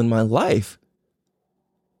people in my life.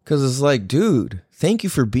 Because it's like, dude, thank you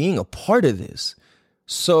for being a part of this.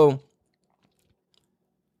 So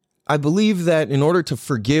I believe that in order to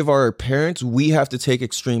forgive our parents, we have to take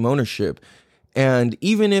extreme ownership. And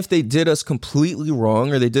even if they did us completely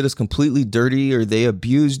wrong, or they did us completely dirty, or they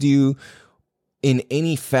abused you in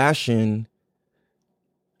any fashion,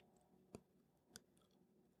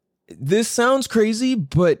 this sounds crazy,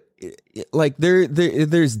 but like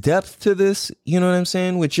there's depth to this, you know what I'm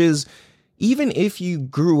saying? Which is, even if you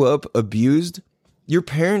grew up abused, your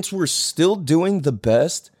parents were still doing the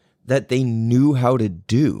best that they knew how to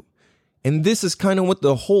do. And this is kind of what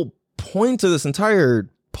the whole point of this entire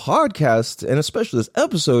podcast, and especially this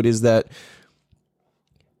episode, is that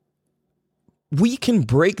we can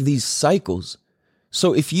break these cycles.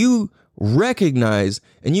 So if you recognize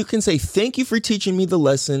and you can say, thank you for teaching me the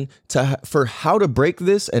lesson for how to break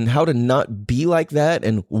this and how to not be like that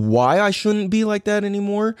and why I shouldn't be like that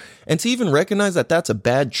anymore, and to even recognize that that's a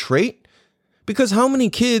bad trait. Because how many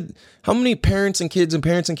parents and kids and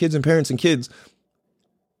parents and kids and parents and kids,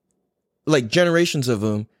 like generations of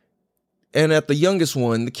them, and at the youngest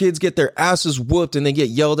one, the kids get their asses whooped and they get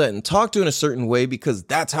yelled at and talked to in a certain way because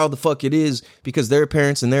that's how the fuck it is, because their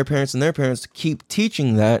parents and their parents and their parents keep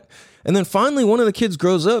teaching that. And then finally one of the kids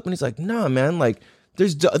grows up and he's like, nah, man, like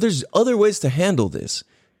there's other ways to handle this.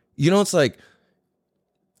 It's like,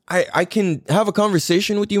 I can have a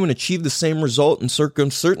conversation with you and achieve the same result in certain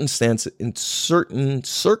circumstances,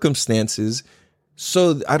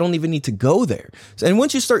 so I don't even need to go there. And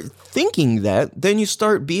once you start thinking that, then you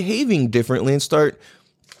start behaving differently and start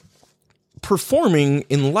performing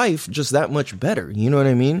in life just that much better. You know what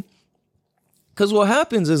I mean? Because what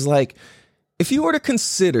happens is, like, if you were to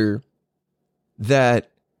consider that,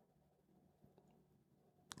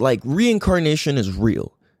 like, reincarnation is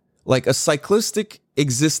real, like a cyclistic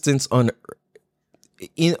existence on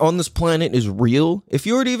this planet is real, if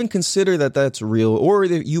you were to even consider that that's real, or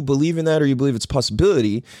that you believe in that, or you believe it's a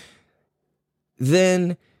possibility,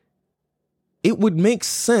 then it would make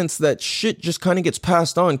sense that shit just kind of gets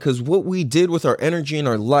passed on, because what we did with our energy and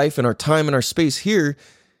our life and our time and our space here,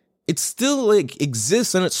 it still like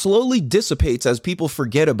exists, and it slowly dissipates as people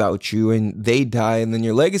forget about you and they die, and then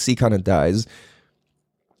your legacy kind of dies.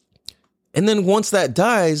 And then once that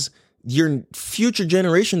dies, your future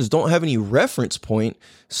generations don't have any reference point.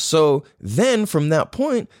 So then from that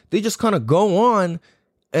point, they just kind of go on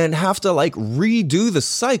and have to like redo the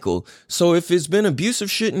cycle. So if it's been abusive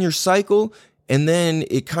shit in your cycle and then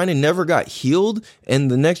it kind of never got healed and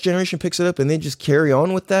the next generation picks it up and they just carry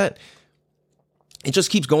on with that, it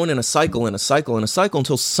just keeps going in a cycle and a cycle and a cycle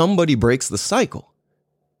until somebody breaks the cycle.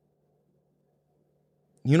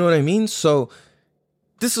 You know what I mean? So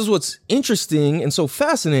this is what's interesting and so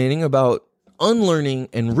fascinating about unlearning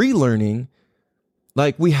and relearning.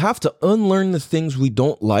 Like, we have to unlearn the things we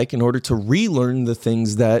don't like in order to relearn the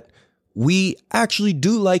things that we actually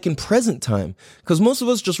do like in present time. Because most of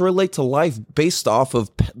us just relate to life based off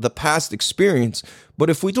of the past experience. But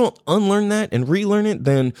if we don't unlearn that and relearn it,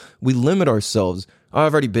 then we limit ourselves. Oh,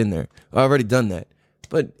 I've already been there. Oh, I've already done that.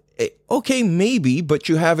 But okay, maybe, but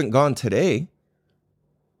you haven't gone today.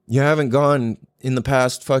 You haven't gone in the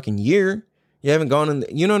past fucking year. You haven't gone in,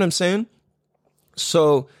 you know what I'm saying?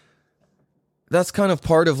 So that's kind of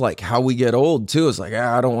part of like how we get old too. It's like,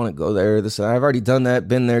 I don't want to go there. This, I've already done that,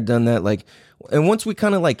 been there, done that. Like, and once we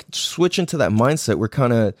kind of like switch into that mindset, we're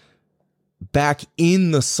kind of back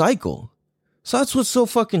in the cycle. So that's what's so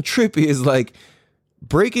fucking trippy is like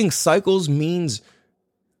breaking cycles means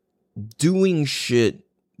doing shit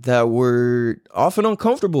that we're often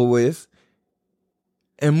uncomfortable with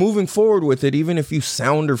and moving forward with it, even if you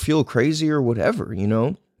sound or feel crazy or whatever, you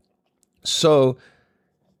know? So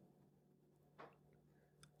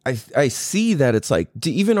I see that it's like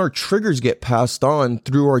even our triggers get passed on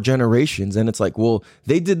through our generations. And it's like, well,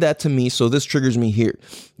 they did that to me, so this triggers me here.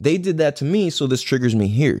 They did that to me, so this triggers me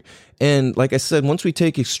here. And like I said, once we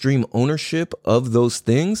take extreme ownership of those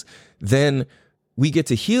things, then we get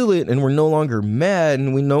to heal it and we're no longer mad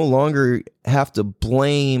and we no longer have to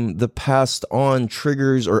blame the passed on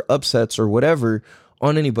triggers or upsets or whatever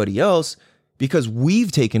on anybody else because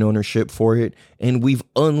we've taken ownership for it and we've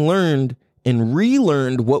unlearned and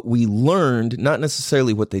relearned what we learned, not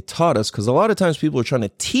necessarily what they taught us, because a lot of times people are trying to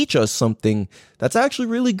teach us something that's actually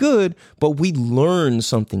really good, but we learn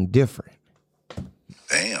something different.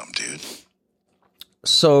 Damn, dude.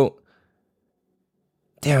 So,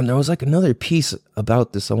 damn, there was like another piece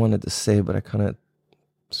about this I wanted to say, but I kind of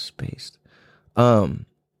spaced. But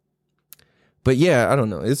yeah, I don't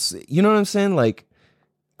know. It's, you know what I'm saying? Like,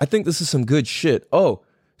 I think this is some good shit. Oh,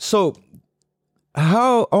 so I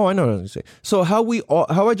know what I was gonna say. So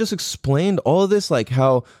how I just explained all of this, like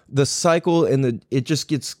how the cycle and it just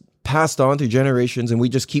gets passed on through generations and we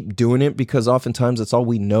just keep doing it because oftentimes that's all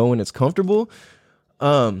we know and it's comfortable.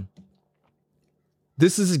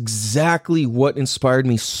 This is exactly what inspired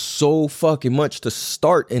me so fucking much to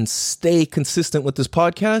start and stay consistent with this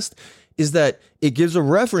podcast, is that it gives a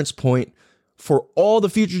reference point for all the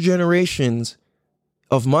future generations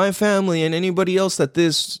of my family and anybody else that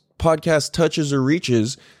this podcast touches or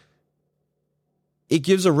reaches. It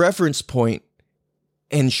gives a reference point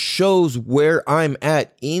and shows where I'm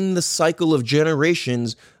at in the cycle of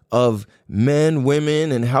generations of men,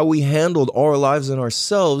 women, and how we handled our lives and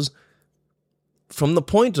ourselves from the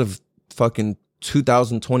point of fucking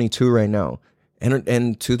 2022 right now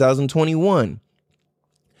and 2021.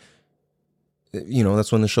 You know,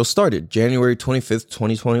 that's when the show started. January 25th,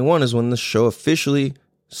 2021 is when the show officially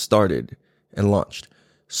started and launched.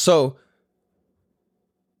 So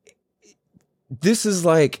this is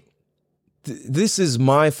like, this is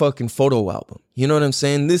my fucking photo album. You know what I'm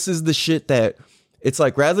saying? This is the shit that it's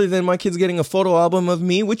like, rather than my kids getting a photo album of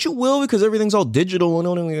me, which you will because everything's all digital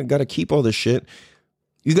and I got to keep all this shit.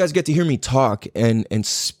 You guys get to hear me talk and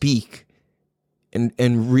speak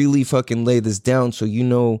and really fucking lay this down so you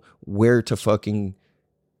know where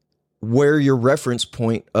your reference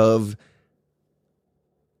point of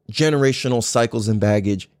generational cycles and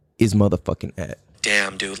baggage is motherfucking at.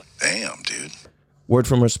 Damn, dude. Damn, dude. Word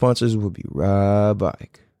from our sponsors will be right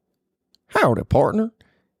back. Howdy, partner.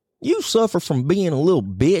 You suffer from being a little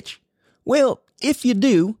bitch? Well, if you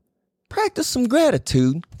do, practice some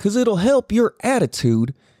gratitude because it'll help your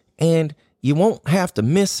attitude and you won't have to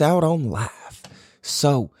miss out on life.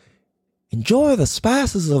 So, enjoy the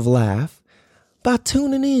spices of life by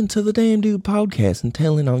tuning in to the Damn Dude podcast and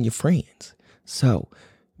telling on your friends. So,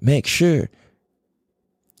 make sure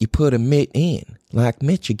you put a mitt in like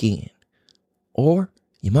Mitch again, or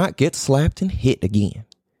you might get slapped and hit again.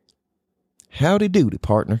 Howdy doody,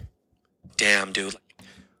 partner. Damn, dude.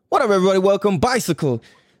 What up, everybody? Welcome, Bicycle.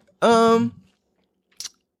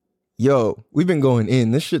 Yo, we've been going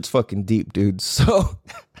in. This shit's fucking deep, dude. So,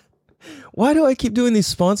 why do I keep doing these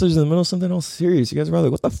sponsors in the middle of something else serious? You guys are probably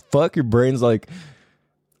like, what the fuck? Your brain's like,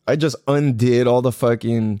 I just undid all the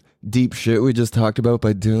fucking deep shit we just talked about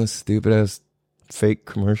by doing stupid ass fake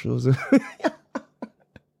commercials.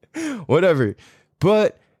 Whatever.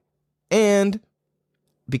 But, and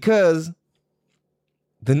because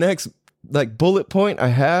the next like bullet point I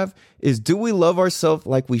have is, do we love ourselves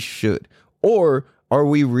like we should? Or are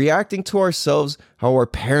we reacting to ourselves how our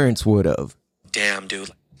parents would have? Damn,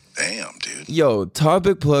 dude. Damn, dude. Yo,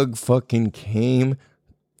 topic plug fucking came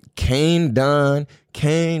done,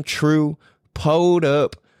 came true, pulled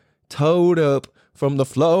up, towed up from the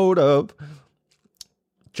float up.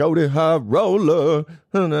 Jody High Roller,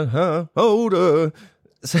 holder.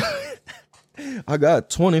 I got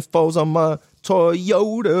 24s on my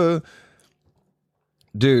Toyota.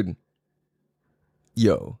 Dude.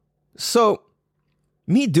 Yo. So,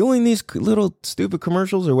 me doing these little stupid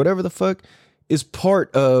commercials or whatever the fuck is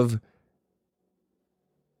part of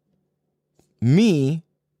me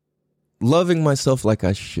loving myself like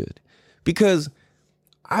I should. Because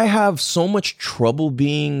I have so much trouble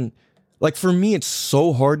being, like, for me, it's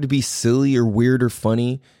so hard to be silly or weird or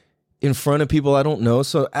funny in front of people I don't know.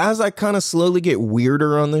 So as I kind of slowly get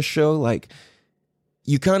weirder on this show, like,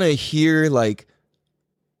 you kind of hear, like,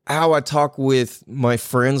 how I talk with my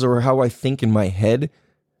friends or how I think in my head.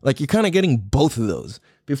 Like, you're kind of getting both of those.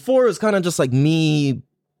 Before, it's kind of just like me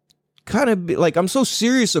kind of like, I'm so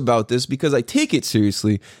serious about this because I take it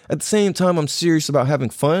seriously. At the same time, I'm serious about having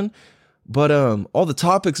fun. But all the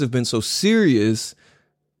topics have been so serious,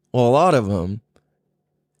 well, a lot of them,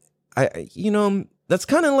 that's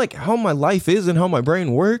kind of like how my life is and how my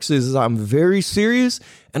brain works is I'm very serious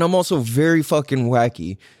and I'm also very fucking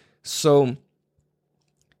wacky. So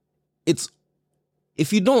it's,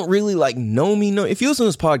 if you don't really like know me, if you listen to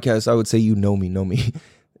this podcast, I would say you know me.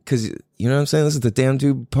 Because, you know what I'm saying? This is the Damn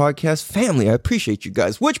Dude Podcast family. I appreciate you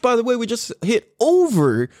guys. Which, by the way, we just hit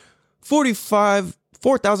over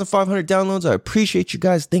 4,500 downloads. I appreciate you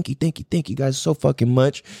guys. Thank you guys so fucking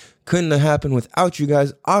much. Couldn't have happened without you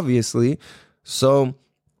guys, obviously. So,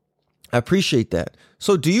 I appreciate that.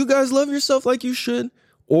 So, do you guys love yourself like you should?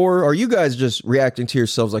 Or are you guys just reacting to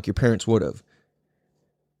yourselves like your parents would have?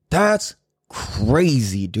 That's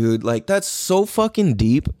crazy, dude. Like, that's so fucking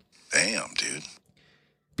deep. Damn, dude.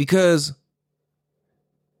 Because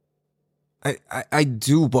I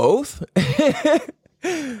do both. I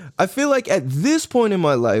feel like at this point in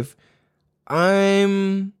my life,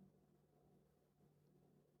 I'm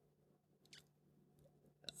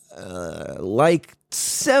like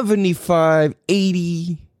 75,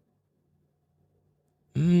 80,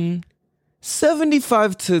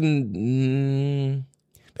 75 to maybe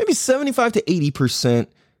 75 to 80%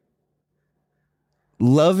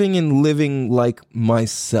 loving and living like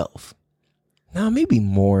myself. Now, maybe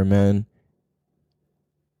more, man.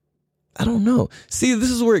 I don't know. See, this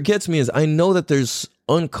is where it gets me is I know that there's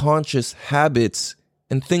unconscious habits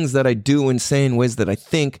and things that I do and say in ways that I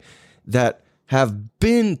think that have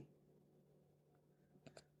been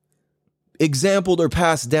exampled or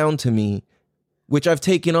passed down to me, which I've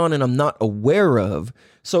taken on and I'm not aware of.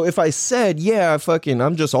 So if I said, yeah,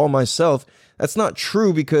 I'm just all myself, that's not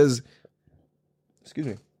true because, excuse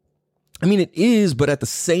me. I mean, it is, but at the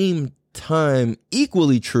same time,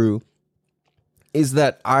 equally true is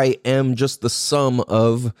that I am just the sum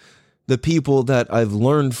of the people that I've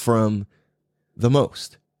learned from the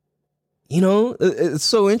most. You know, it's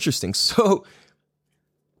so interesting. So,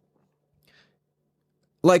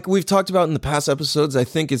 like we've talked about in the past episodes, I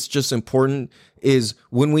think it's just important is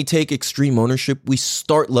when we take extreme ownership, we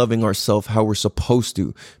start loving ourselves how we're supposed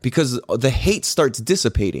to, because the hate starts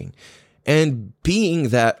dissipating. And being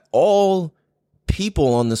that all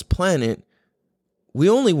people on this planet, we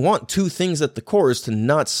only want two things at the core, is to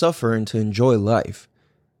not suffer and to enjoy life.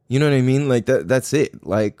 You know what I mean? Like that's it.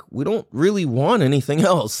 Like we don't really want anything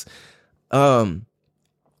else. So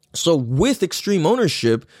with extreme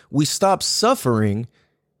ownership, we stop suffering.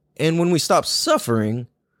 And when we stop suffering,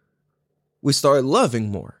 we start loving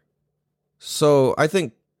more. So I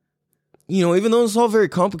think, even though it's all very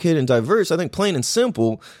complicated and diverse, I think plain and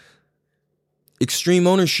simple, extreme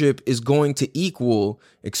ownership is going to equal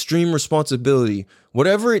extreme responsibility.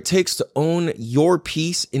 Whatever it takes to own your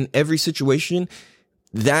piece in every situation,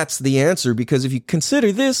 that's the answer. Because if you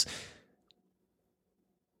consider this,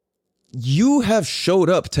 you have showed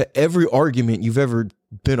up to every argument you've ever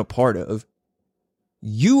been a part of.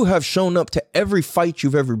 You have shown up to every fight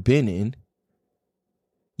you've ever been in.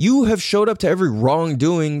 You have showed up to every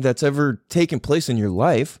wrongdoing that's ever taken place in your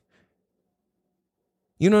life.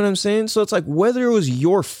 You know what I'm saying? So it's like whether it was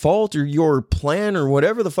your fault or your plan or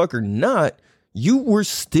whatever the fuck or not, you were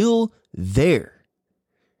still there.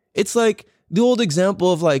 It's like the old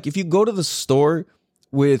example of like if you go to the store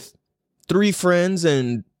with 3 friends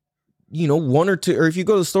and one or two, or if you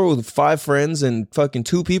go to the store with 5 friends and fucking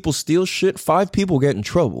 2 people steal shit, 5 people get in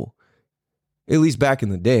trouble. At least back in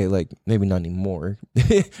the day, like maybe not anymore.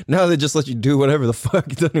 Now they just let you do whatever the fuck.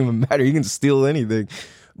 It doesn't even matter. You can steal anything.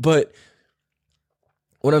 But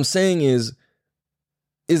what I'm saying is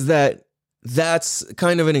that that's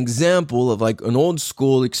kind of an example of like an old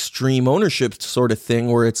school extreme ownership sort of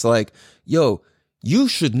thing where it's like, yo, you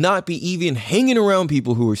should not be even hanging around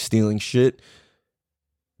people who are stealing shit.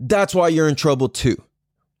 That's why you're in trouble too.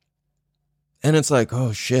 And it's like,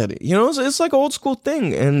 oh shit, it's like an old school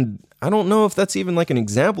thing. And I don't know if that's even like an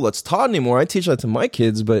example that's taught anymore. I teach that to my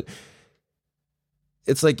kids, but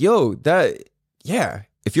it's like, yo,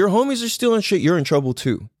 if your homies are stealing shit, you're in trouble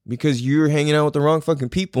too, because you're hanging out with the wrong fucking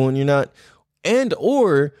people and you're not,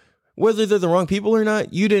 or whether they're the wrong people or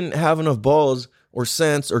not, you didn't have enough balls or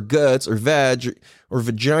sense or guts or vag or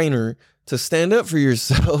vagina to stand up for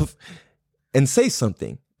yourself and say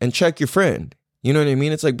something and check your friend. You know what I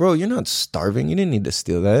mean? It's like, bro, you're not starving. You didn't need to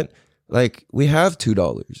steal that. Like, we have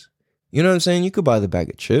 $2. You know what I'm saying? You could buy the bag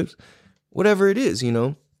of chips, whatever it is,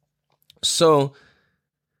 So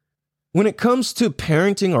when it comes to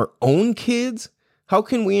parenting our own kids, how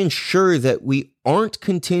can we ensure that we aren't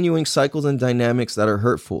continuing cycles and dynamics that are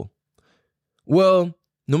hurtful? Well,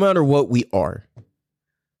 no matter what, we are.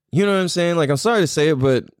 You know what I'm saying? Like, I'm sorry to say it,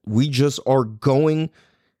 but we just are going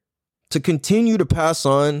to continue to pass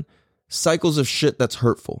on cycles of shit that's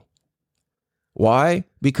hurtful. Why?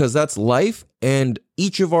 Because that's life, and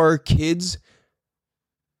each of our kids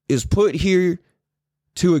is put here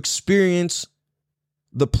to experience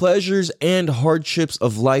the pleasures and hardships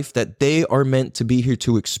of life that they are meant to be here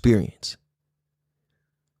to experience.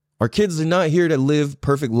 Our kids are not here to live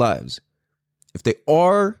perfect lives. If they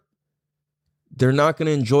are, they're not going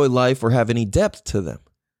to enjoy life or have any depth to them.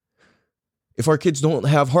 If our kids don't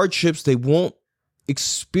have hardships, they won't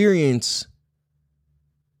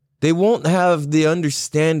have the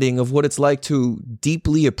understanding of what it's like to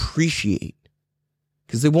deeply appreciate,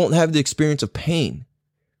 because they won't have the experience of pain.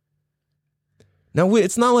 Now,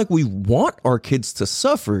 it's not like we want our kids to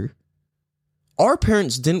suffer. Our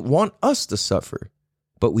parents didn't want us to suffer,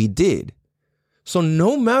 but we did. So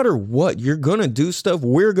no matter what, you're going to do stuff,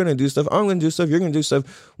 we're going to do stuff, I'm going to do stuff, you're going to do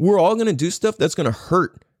stuff. We're all going to do stuff that's going to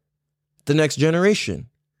hurt the next generation,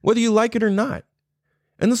 whether you like it or not.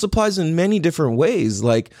 And this applies in many different ways.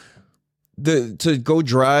 Like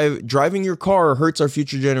driving your car hurts our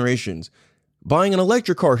future generations. Buying an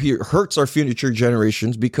electric car here hurts our future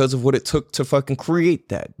generations because of what it took to fucking create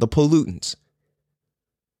that, the pollutants.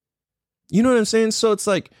 You know what I'm saying? So it's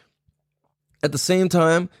like, at the same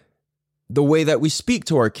time, the way that we speak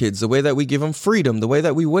to our kids, the way that we give them freedom, the way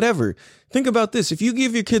that we whatever. Think about this. If you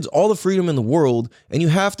give your kids all the freedom in the world and you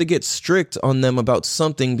have to get strict on them about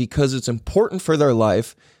something because it's important for their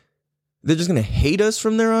life, they're just going to hate us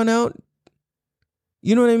from there on out.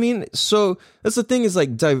 You know what I mean? So that's the thing, is like,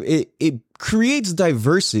 it creates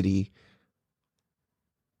diversity.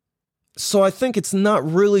 So I think it's not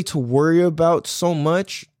really to worry about so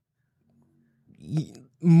much,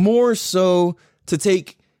 more so to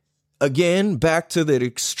take, again, back to that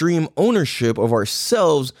extreme ownership of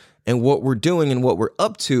ourselves and what we're doing and what we're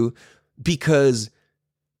up to, because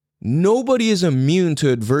nobody is immune to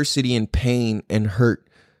adversity and pain and hurt.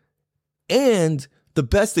 And the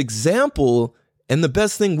best example and the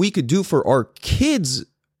best thing we could do for our kids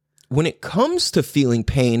when it comes to feeling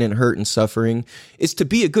pain and hurt and suffering is to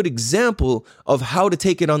be a good example of how to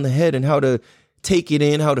take it on the head and how to take it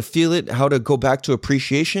in, how to feel it, how to go back to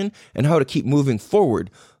appreciation, and how to keep moving forward.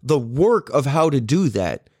 The work of how to do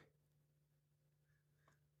that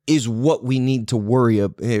is what we need to worry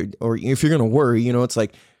about. Or if you're going to worry, it's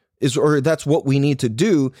like, that's what we need to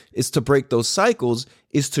do, is to break those cycles,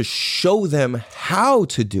 is to show them how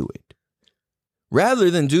to do it.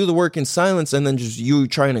 Rather than do the work in silence and then just you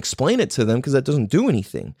try and explain it to them, because that doesn't do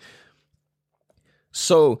anything.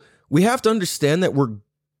 So we have to understand that we're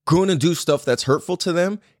going to do stuff that's hurtful to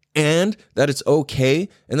them, and that it's okay,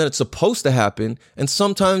 and that it's supposed to happen. And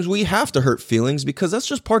sometimes we have to hurt feelings because that's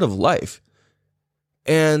just part of life.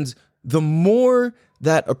 And the more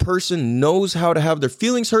that a person knows how to have their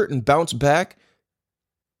feelings hurt and bounce back,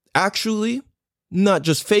 actually, not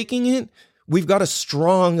just faking it, we've got a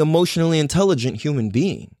strong, emotionally intelligent human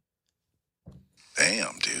being.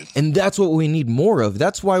 Damn, dude. And that's what we need more of.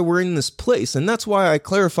 That's why we're in this place. And that's why I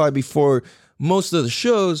clarify before most of the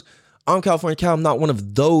shows, I'm California Cal. I'm not one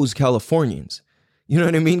of those Californians. You know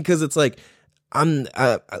what I mean? Because it's like, I'm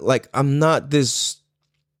not this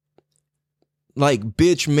like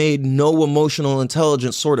bitch made no emotional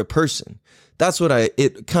intelligence sort of person. That's what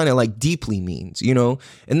it kind of like deeply means, and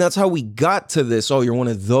that's how we got to this. Oh, you're one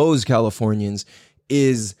of those Californians,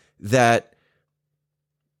 is that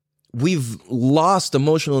we've lost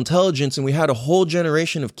emotional intelligence, and we had a whole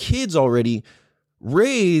generation of kids already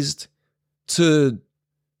raised to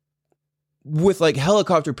with like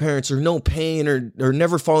helicopter parents or no pain or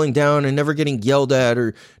never falling down and never getting yelled at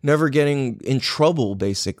or never getting in trouble,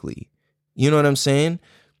 basically. You know what I'm saying?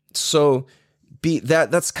 So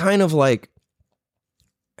that's kind of like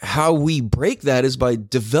how we break that, is by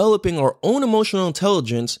developing our own emotional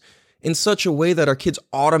intelligence in such a way that our kids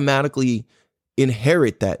automatically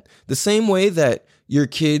inherit that. The same way that your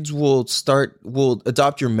kids will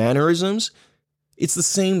adopt your mannerisms. It's the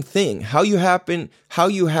same thing. How you happen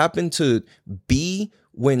to be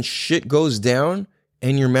when shit goes down,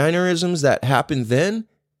 and your mannerisms that happen then,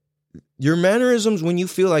 your mannerisms when you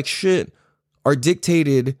feel like shit are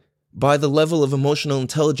dictated by the level of emotional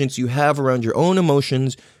intelligence you have around your own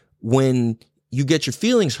emotions when you get your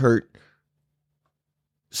feelings hurt.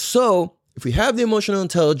 So if we have the emotional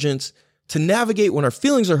intelligence to navigate when our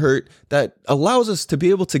feelings are hurt, that allows us to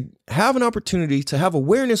be able to have an opportunity to have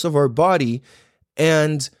awareness of our body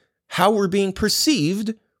and how we're being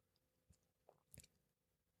perceived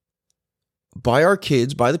by our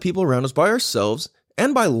kids, by the people around us, by ourselves,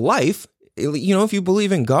 and by life. You know, if you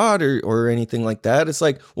believe in God or anything like that, it's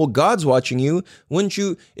like, well, God's watching you. Wouldn't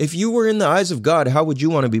you, if you were in the eyes of God, how would you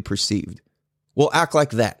want to be perceived? Well, act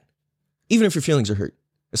like that, even if your feelings are hurt,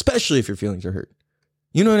 especially if your feelings are hurt.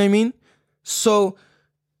 You know what I mean? So,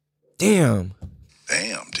 damn,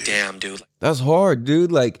 dude. That's hard,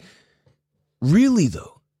 dude. Like, really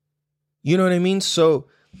though. You know what I mean? So,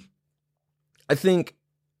 I think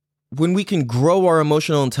when we can grow our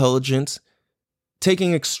emotional intelligence,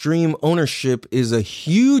 taking extreme ownership is a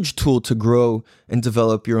huge tool to grow and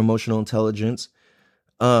develop your emotional intelligence.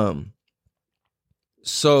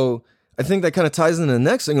 So I think that kind of ties into the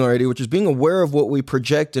next thing already, which is being aware of what we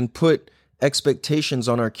project and put expectations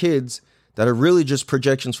on our kids that are really just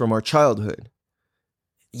projections from our childhood.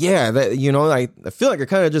 Yeah, that, you know, I feel like I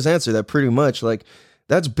kind of just answered that pretty much. Like,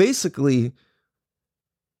 that's basically,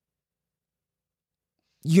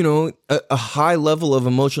 you know, a high level of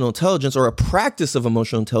emotional intelligence, or a practice of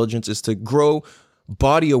emotional intelligence, is to grow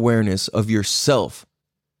body awareness of yourself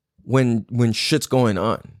when shit's going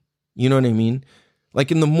on. You know what I mean?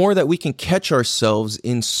 Like, in the more that we can catch ourselves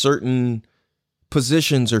in certain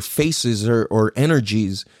positions or faces or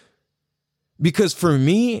energies, because for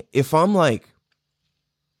me, if I'm like,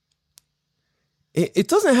 it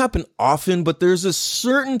doesn't happen often, but there's a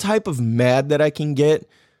certain type of mad that I can get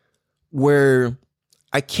where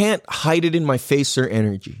I can't hide it in my face or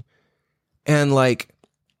energy. And like,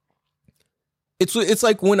 it's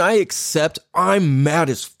like when I accept I'm mad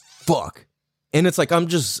as fuck. And it's like, I'm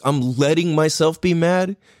letting myself be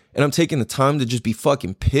mad, and I'm taking the time to just be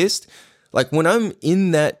fucking pissed. Like, when I'm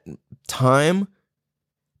in that time,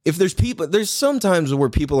 if there's some times where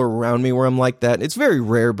people are around me where I'm like that. It's very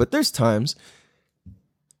rare, but there's times.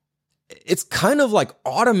 It's kind of like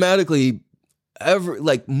automatically,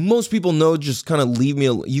 like most people know, just kind of leave me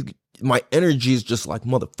alone. My energy is just like,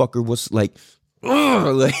 motherfucker, what's like,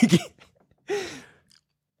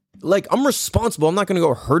 like I'm responsible. I'm not going to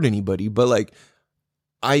go hurt anybody, but like,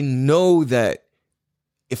 I know that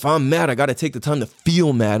if I'm mad, I got to take the time to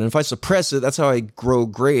feel mad. And if I suppress it, that's how I grow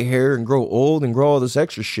gray hair and grow old and grow all this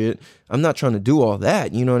extra shit. I'm not trying to do all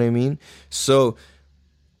that. You know what I mean? So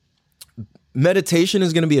meditation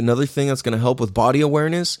is going to be another thing that's going to help with body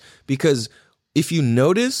awareness, because if you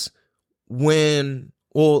notice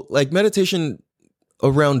like meditation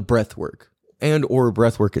around breath work or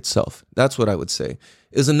breath work itself, that's what I would say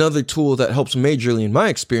is another tool that helps majorly in my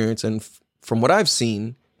experience. And from what I've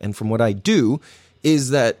seen and from what I do, is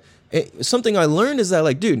that something I learned is that,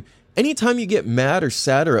 like, dude, anytime you get mad or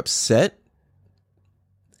sad or upset,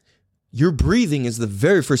 your breathing is the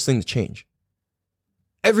very first thing to change.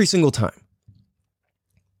 Every single time.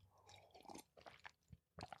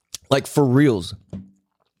 Like, for reals.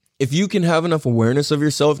 If you can have enough awareness of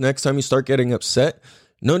yourself next time you start getting upset,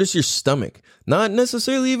 notice your stomach. Not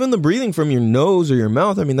necessarily even the breathing from your nose or your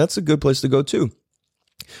mouth. I mean, that's a good place to go too.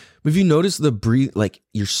 But if you notice like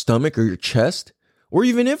your stomach or your chest, or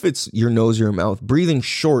even if it's your nose or your mouth, breathing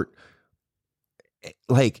short,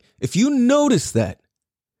 like if you notice that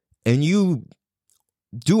and you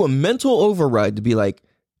do a mental override to be like,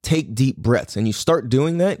 take deep breaths, and you start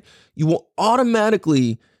doing that, you will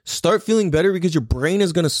automatically start feeling better, because your brain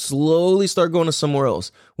is going to slowly start going to somewhere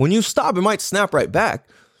else. When you stop, it might snap right back,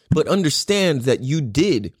 but understand that you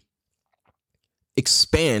did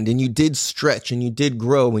expand and you did stretch and you did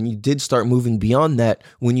grow and you did start moving beyond that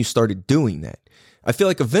when you started doing that. I feel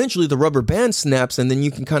like eventually the rubber band snaps, and then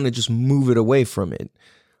you can kind of just move it away from it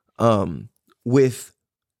with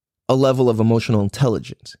a level of emotional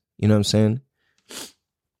intelligence. You know what I'm saying?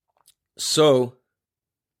 So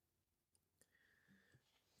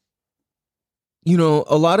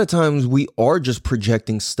a lot of times we are just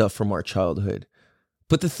projecting stuff from our childhood.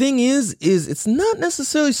 But the thing is it's not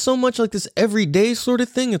necessarily so much like this everyday sort of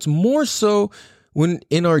thing. It's more so when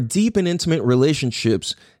in our deep and intimate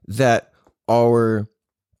relationships that our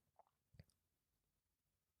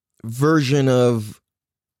version of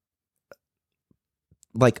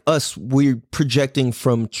like us, we're projecting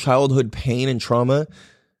from childhood pain and trauma.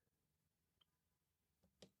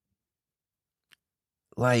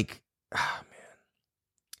 Like,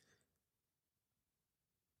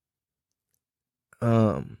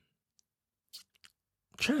 I'm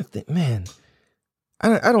trying to think, man.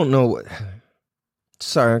 I don't know what.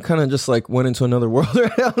 Sorry, I kind of just like went into another world.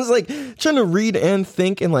 I was like trying to read and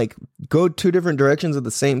think and like go two different directions at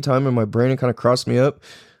the same time in my brain and kind of crossed me up.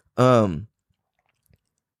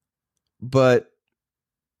 But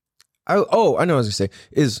I know what I was gonna say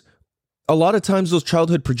is a lot of times those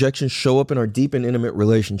childhood projections show up in our deep and intimate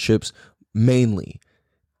relationships mainly.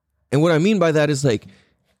 And what I mean by that is like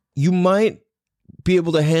you might be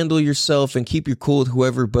able to handle yourself and keep your cool with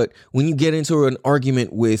whoever, but when you get into an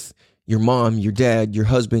argument with your mom, your dad, your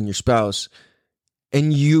husband, your spouse,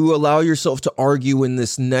 and you allow yourself to argue in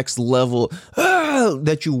this next level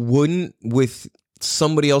that you wouldn't with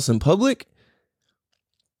somebody else in public,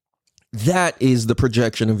 that is the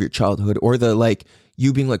projection of your childhood, or the like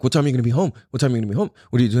you being like, what time are you going to be home? What time are you going to be home?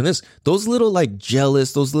 What are you doing this? Those little like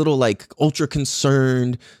jealous, those little like ultra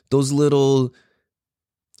concerned, those little,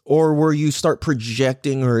 or where you start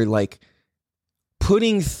projecting or like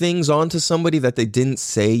putting things onto somebody that they didn't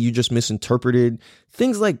say, you just misinterpreted.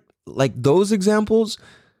 Things like those examples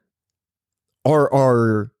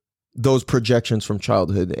are those projections from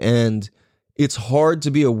childhood. And it's hard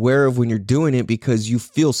to be aware of when you're doing it because you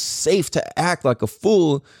feel safe to act like a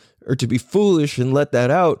fool or to be foolish and let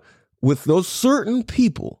that out with those certain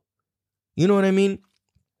people. You know what I mean?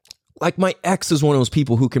 Like my ex is one of those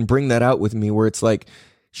people who can bring that out with me, where it's like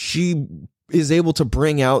she is able to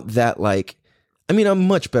bring out that, like, I mean, I'm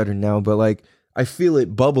much better now, but like I feel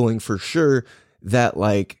it bubbling for sure, that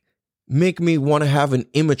like make me want to have an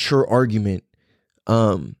immature argument.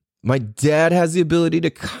 My dad has the ability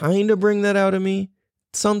to kind of bring that out of me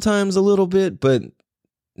sometimes a little bit, but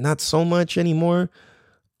not so much anymore.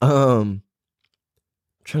 I'm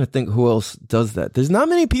trying to think who else does that. There's not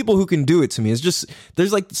many people who can do it to me. It's just,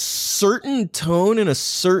 there's like certain tone and a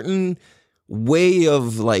certain way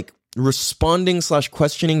of like responding /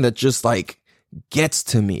 questioning that just like gets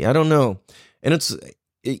to me. I don't know. And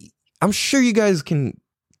I'm sure you guys can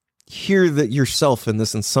hear that yourself in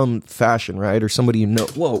this in some fashion, right? Or somebody you know.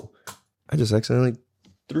 Whoa, I just accidentally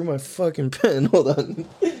threw my fucking pen. Hold on.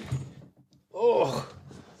 Oh.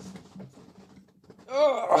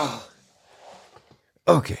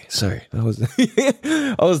 Okay, sorry. That was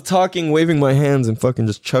I was talking, waving my hands, and fucking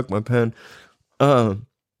just chucked my pen.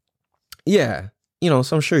 Yeah,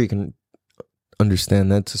 so I'm sure you can understand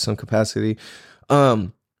that to some capacity.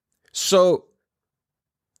 So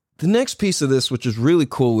the next piece of this, which is really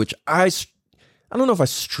cool, which I don't know if I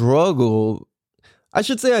struggle. I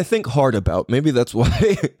should say I think hard about. Maybe that's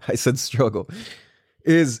why I said struggle.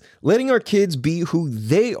 Is letting our kids be who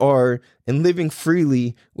they are and living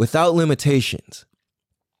freely without limitations.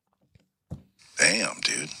 Damn,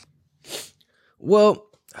 dude. Well,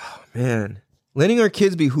 oh man, letting our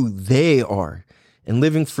kids be who they are and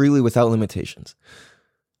living freely without limitations.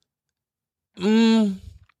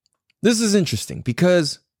 This is interesting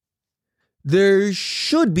because there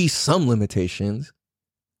should be some limitations.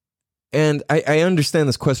 And I understand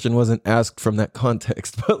this question wasn't asked from that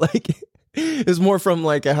context, but like it's more from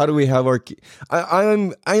like, how do we have our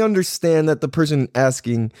I understand that the person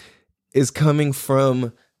asking is coming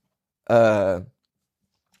from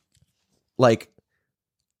like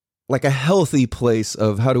a healthy place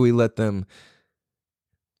of how do we let them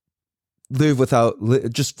live without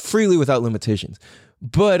just freely without limitations.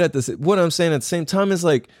 But what I'm saying at the same time is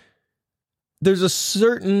like there's a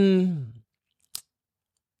certain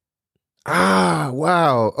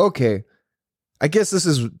wow, okay. I guess this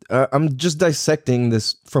is I'm just dissecting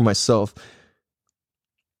this for myself.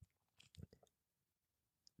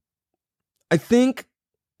 I think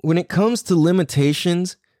when it comes to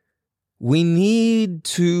limitations, we need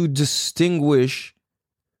to distinguish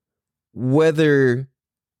whether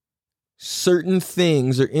certain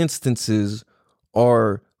things or instances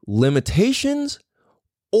are limitations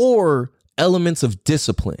or elements of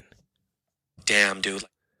discipline. Damn, dude.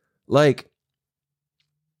 Like,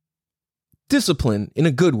 discipline in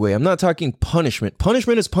a good way. I'm not talking punishment.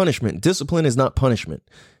 Punishment is punishment. Discipline is not punishment.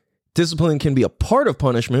 Discipline can be a part of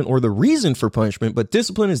punishment or the reason for punishment, but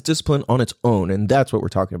discipline is discipline on its own, and that's what we're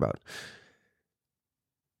talking about.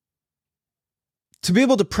 to be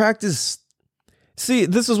able to practice. See,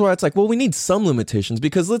 this is why it's like, well, we need some limitations,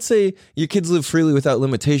 because let's say your kids live freely without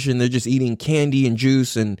limitation. They're just eating candy and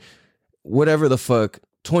juice and whatever the fuck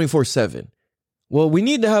 24/7. Well, we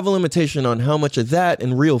need to have a limitation on how much of that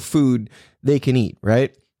and real food they can eat,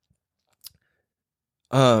 right?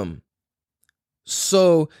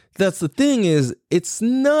 So that's the thing, is it's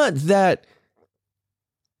not that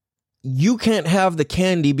you can't have the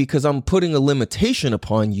candy because I'm putting a limitation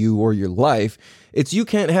upon you or your life. It's you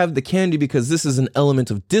can't have the candy because this is an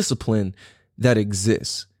element of discipline that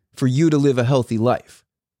exists for you to live a healthy life.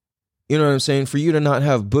 You know what I'm saying? For you to not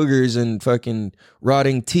have boogers and fucking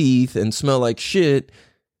rotting teeth and smell like shit.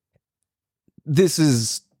 This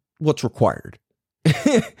is what's required.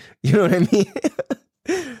 You know what I mean?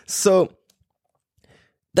 So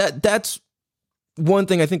that's one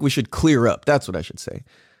thing I think we should clear up. That's what I should say.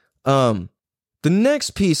 The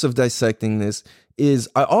next piece of dissecting this is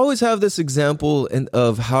I always have this example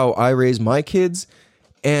of how I raise my kids.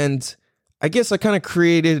 And I guess I kind of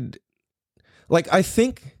created, like, I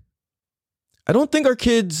don't think our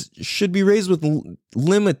kids should be raised with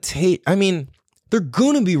I mean, they're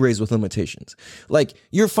going to be raised with limitations. Like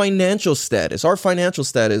your financial status, our financial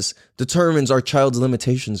status determines our child's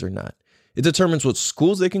limitations or not. It determines what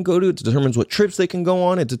schools they can go to. It determines what trips they can go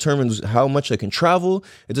on. It determines how much they can travel.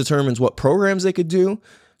 It determines what programs they could do.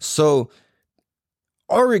 So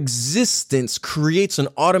our existence creates an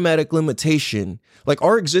automatic limitation. Like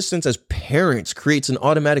our existence as parents creates an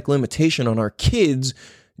automatic limitation on our kids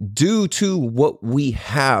due to what we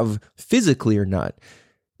have physically or not.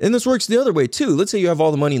 And this works the other way too. Let's say you have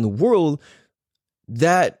all the money in the world.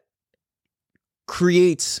 That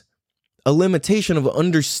creates a limitation of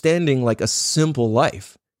understanding like a simple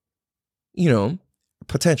life, you know,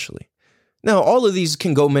 potentially. Now, all of these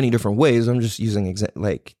can go many different ways. I'm just using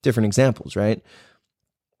like different examples, right?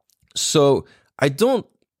 So I don't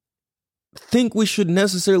think we should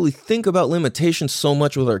necessarily think about limitations so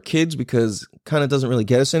much with our kids, because it kind of doesn't really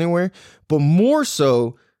get us anywhere, but more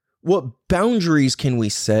so what boundaries can we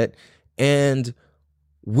set, and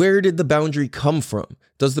where did the boundary come from?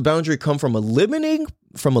 Does the boundary come from a limiting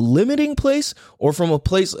place, or from a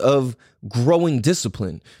place of growing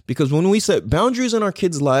discipline? Because when we set boundaries in our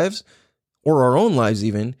kids' lives, or our own lives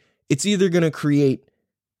even, it's either going to create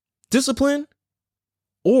discipline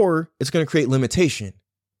or it's going to create limitation.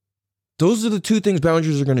 Those are the two things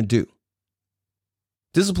boundaries are going to do.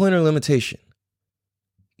 Discipline or limitation.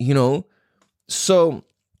 You know? So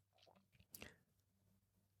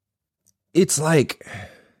it's like,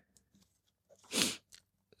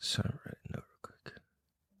 sorry, write a note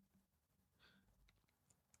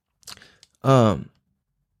real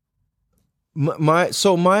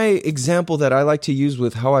quick. My example that I like to use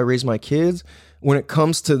with how I raise my kids when it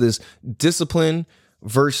comes to this discipline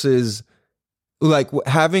versus like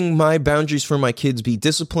having my boundaries for my kids be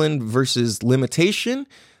discipline versus limitation.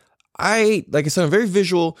 Like I said, I'm very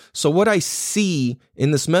visual. So what I see in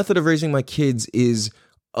this method of raising my kids is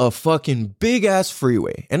a fucking big ass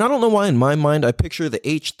freeway. And I don't know why in my mind I picture the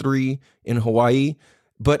H3 in Hawaii,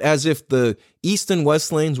 but as if the east and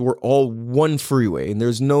west lanes were all one freeway and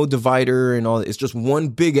there's no divider and all. It's just one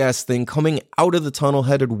big ass thing coming out of the tunnel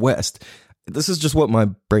headed west. This is just what my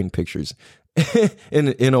brain pictures.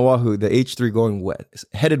 in Oahu, the H3 going west,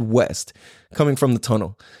 headed west, coming from the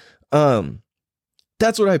tunnel.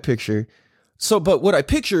 That's what I picture. So, but what I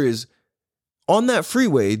picture is on that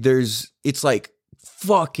freeway, it's like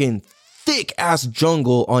fucking thick ass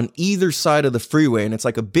jungle on either side of the freeway. And it's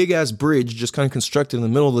like a big ass bridge just kind of constructed in the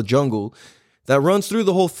middle of the jungle that runs through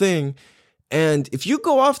the whole thing. And if you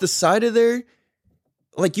go off the side of there,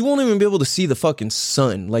 like you won't even be able to see the fucking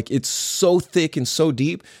sun. Like it's so thick and so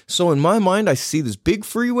deep. So in my mind, I see this big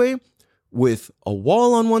freeway with a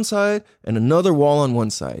wall on one side and another wall on one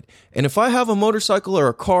side. And if I have a motorcycle or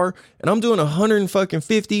a car and I'm doing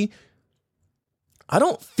 150, I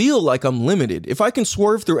don't feel like I'm limited. If I can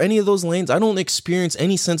swerve through any of those lanes, I don't experience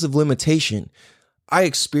any sense of limitation. I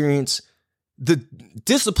experience the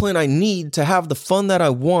discipline I need to have the fun that I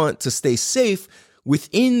want to stay safe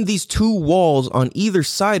within these two walls on either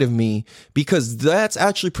side of me, because that's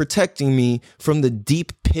actually protecting me from the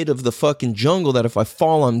deep pit of the fucking jungle that if I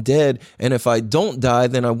fall, I'm dead. And if I don't die,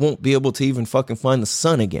 then I won't be able to even fucking find the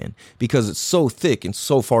sun again, because it's so thick and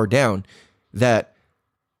so far down that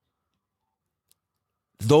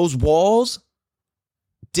those walls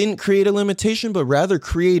didn't create a limitation, but rather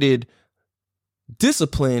created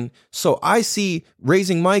discipline. So I see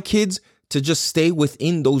raising my kids to just stay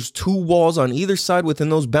within those two walls on either side within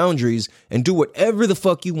those boundaries and do whatever the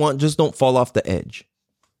fuck you want. Just don't fall off the edge.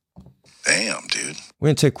 Damn, dude. We're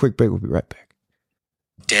going to take a quick break. We'll be right back.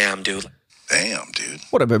 Damn, dude. Damn, dude.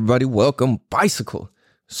 What up, everybody? Welcome, Bicycle.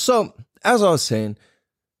 So, as I was saying,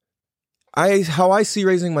 how I see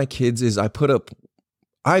raising my kids is I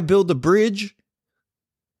build a bridge.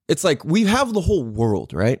 It's like we have the whole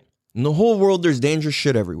world, right? In the whole world, there's dangerous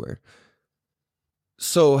shit everywhere.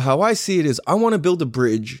 So how I see it is I want to build a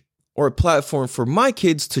bridge or a platform for my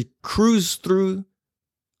kids to cruise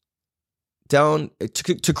down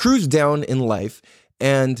in life,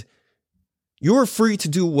 and you're free to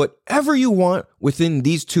do whatever you want within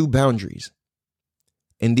these two boundaries.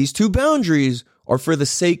 And these two boundaries are for the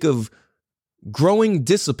sake of growing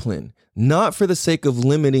discipline, not for the sake of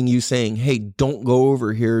limiting you, saying, hey, don't go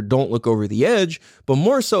over here, don't look over the edge, but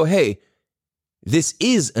more so, hey, this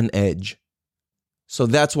is an edge. So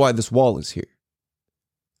that's why this wall is here.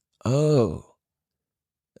 Oh,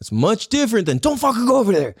 that's much different than don't fucking go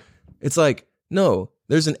over there. It's like, no,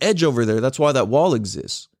 there's an edge over there. That's why that wall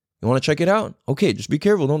exists. You want to check it out? Okay, just be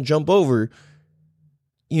careful. Don't jump over.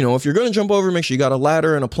 You know, if you're going to jump over, make sure you got a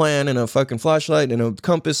ladder and a plan and a fucking flashlight and a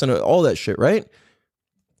compass and all that shit, right?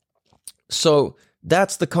 So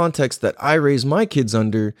that's the context that I raise my kids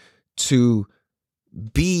under, to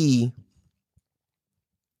be,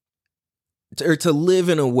 or to live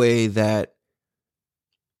in a way that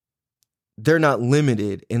they're not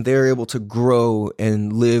limited and they're able to grow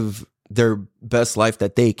and live their best life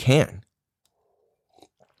that they can.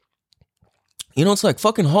 You know, it's like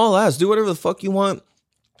fucking haul ass, do whatever the fuck you want.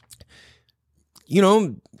 You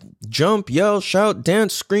know, jump, yell, shout,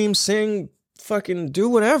 dance, scream, sing, fucking do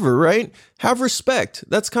whatever, right? Have respect.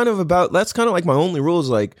 That's kind of like my only rule is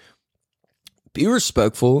like, be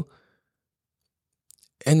respectful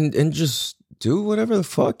and just do whatever the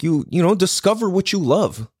fuck you know, discover what you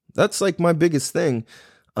love. That's like my biggest thing.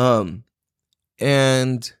 And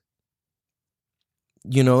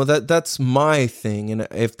you know, that's my thing. And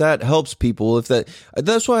if that helps people,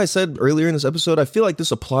 that's why I said earlier in this episode, I feel like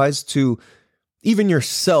this applies to even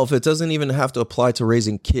yourself. It doesn't even have to apply to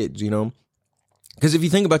raising kids, you know? Because if you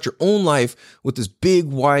think about your own life with this big,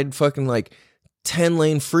 wide, fucking like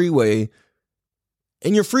 10-lane freeway,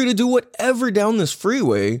 and you're free to do whatever down this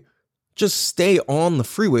freeway, just stay on the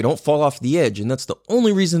freeway. Don't fall off the edge. And that's the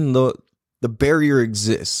only reason the barrier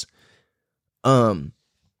exists.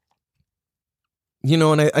 You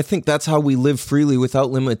know, and I think that's how we live freely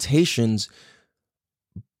without limitations,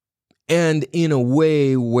 and in a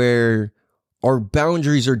way where our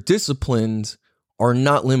boundaries or disciplines are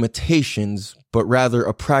not limitations, but rather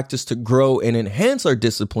a practice to grow and enhance our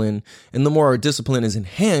discipline. And the more our discipline is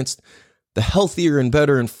enhanced, the healthier and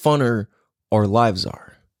better and funner our lives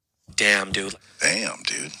are. Damn, dude. Damn,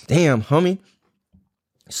 dude. Damn, homie.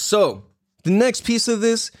 So the next piece of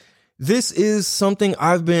this is something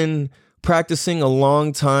I've been practicing a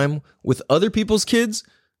long time with other people's kids,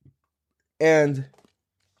 and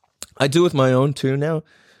I do with my own too now.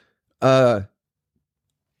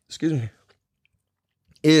 Excuse me.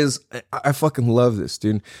 I fucking love this,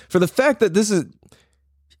 dude. For the fact that this is,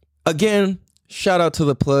 again, shout out to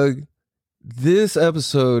the plug. This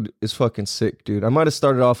episode is fucking sick, dude. I might have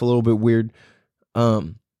started off a little bit weird.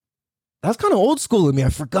 That's kind of old school of me. I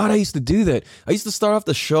forgot I used to do that. I used to start off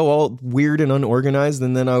the show all weird and unorganized,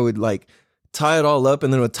 and then I would like tie it all up,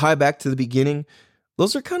 and then it would tie back to the beginning.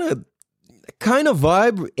 Those are kind of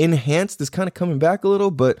vibe enhanced is kind of coming back a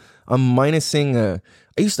little, but I'm minusing.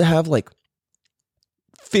 I used to have like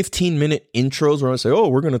 15-minute intros where I say, oh,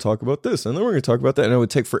 we're going to talk about this, and then we're going to talk about that, and it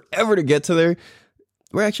would take forever to get to there.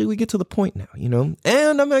 Where actually we get to the point now, you know?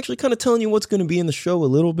 And I'm actually kind of telling you what's going to be in the show a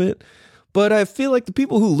little bit, but I feel like the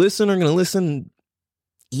people who listen are going to listen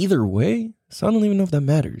either way, so I don't even know if that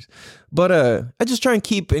matters. But I just try and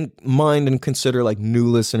keep in mind and consider like new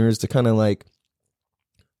listeners to kind of like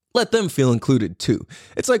let them feel included too.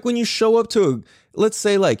 It's like when you show up to let's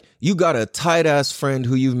say like you got a tight ass friend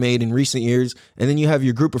who you've made in recent years, and then you have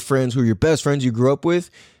your group of friends who are your best friends you grew up with.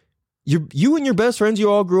 You and your best friends you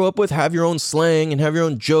all grew up with have your own slang and have your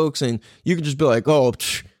own jokes, and you can just be like, oh,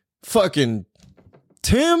 fucking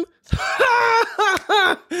Tim.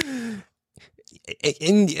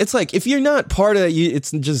 And it's like, if you're not part of that,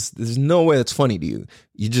 it's just, there's no way that's funny to you.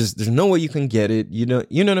 There's no way you can get it. You know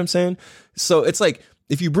what I'm saying? So it's like,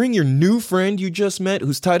 if you bring your new friend you just met,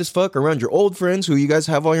 who's tight as fuck, around your old friends who you guys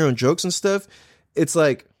have all your own jokes and stuff, it's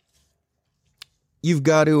like, you've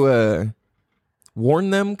got to warn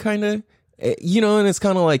them, kind of, you know, and it's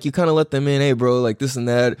kind of like, you kind of let them in, hey bro, like this and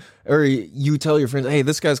that, or you tell your friends, hey,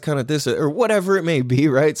 this guy's kind of this, or whatever it may be,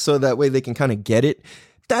 right? So that way they can kind of get it.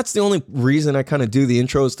 That's the only reason I kind of do the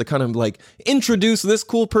intros, to kind of like introduce this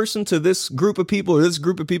cool person to this group of people, or this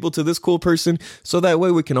group of people to this cool person. So that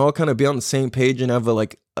way we can all kind of be on the same page and have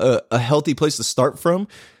a healthy place to start from.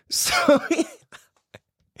 So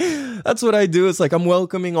that's what I do. It's like I'm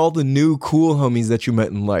welcoming all the new cool homies that you met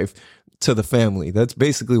in life to the family. That's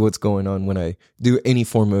basically what's going on when I do any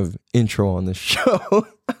form of intro on this show.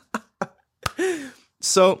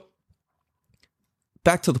 So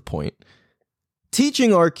back to the point.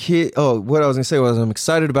 Teaching our kid. Oh, what I was going to say was I'm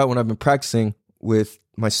excited about when I've been practicing with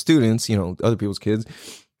my students, other people's kids,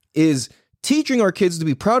 is teaching our kids to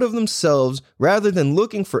be proud of themselves rather than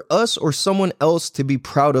looking for us or someone else to be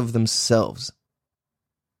proud of themselves.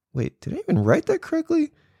 Wait, did I even write that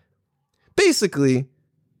correctly? Basically,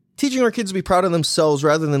 teaching our kids to be proud of themselves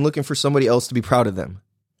rather than looking for somebody else to be proud of them.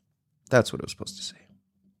 That's what I was supposed to say.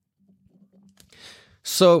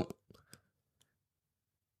 So,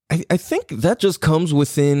 I think that just comes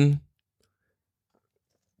within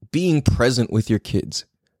being present with your kids.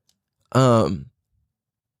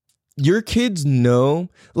 Your kids know,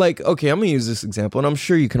 like, okay, I'm going to use this example, and I'm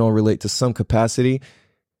sure you can all relate to some capacity.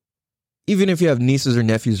 Even if you have nieces or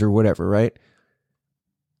nephews or whatever, right?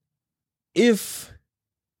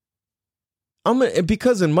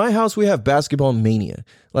 Because in my house we have basketball mania.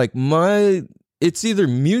 Like it's either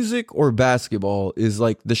music or basketball is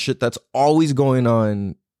like the shit that's always going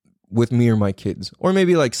on with me or my kids. Or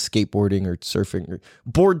maybe like skateboarding or surfing or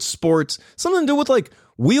board sports. Something to do with like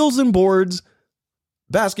wheels and boards,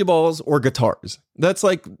 basketballs, or guitars. That's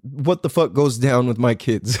like what the fuck goes down with my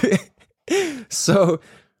kids. So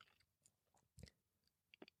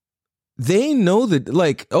they know that,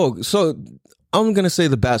 like, so I'm going to say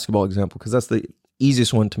the basketball example because that's the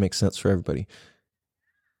easiest one to make sense for everybody.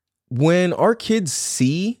 When our kids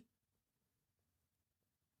see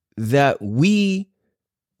that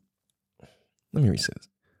let me resay this.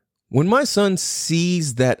 When my son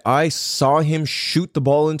sees that I saw him shoot the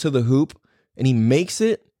ball into the hoop and he makes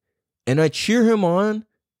it and I cheer him on,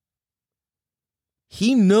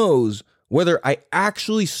 he knows whether I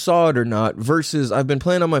actually saw it or not versus I've been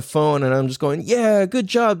playing on my phone and I'm just going, yeah, good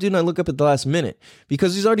job, dude. And I look up at the last minute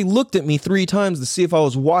because he's already looked at me 3 times to see if I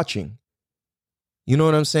was watching. You know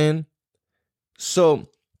what I'm saying? So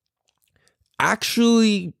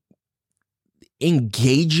actually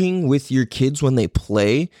engaging with your kids when they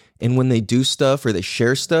play and when they do stuff or they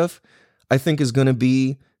share stuff, I think is going to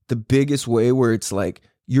be the biggest way where it's like,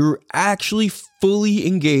 you're actually fully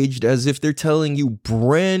engaged as if they're telling you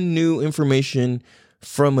brand new information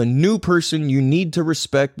from a new person you need to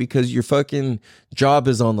respect because your fucking job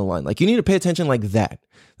is on the line. Like, you need to pay attention like that.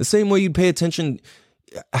 The same way you'd pay attention,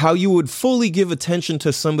 how you would fully give attention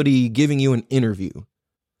to somebody giving you an interview.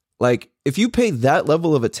 Like, if you pay that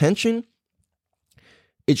level of attention,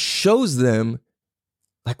 it shows them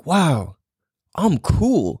like, wow, I'm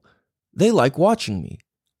cool. They like watching me.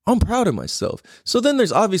 I'm proud of myself. So then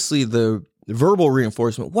there's obviously the verbal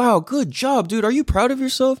reinforcement. Wow, good job, dude. Are you proud of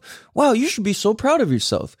yourself? Wow, you should be so proud of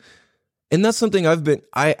yourself. And that's something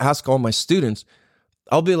I ask all my students.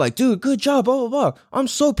 I'll be like, dude, good job, blah, blah, blah. I'm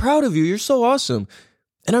so proud of you. You're so awesome.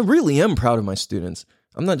 And I really am proud of my students.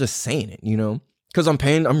 I'm not just saying it, because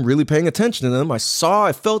I'm really paying attention to them. I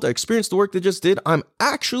felt, I experienced the work they just did. I'm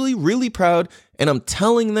actually really proud, and I'm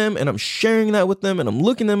telling them, and I'm sharing that with them, and I'm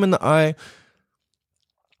looking them in the eye.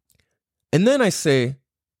 And then I say,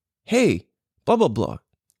 hey, blah, blah, blah.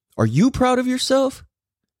 Are you proud of yourself?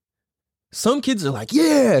 Some kids are like,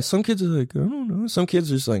 yeah. Some kids are like, I don't know. Some kids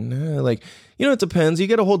are just like, nah. Like, it depends. You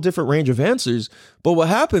get a whole different range of answers. But what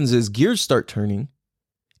happens is gears start turning.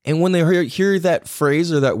 And when they hear that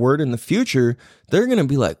phrase or that word in the future, they're going to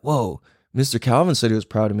be like, whoa, Mr. Calvin said he was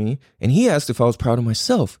proud of me. And he asked if I was proud of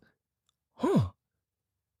myself. Huh.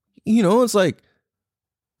 It's like,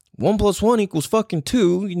 1 + 1 = fucking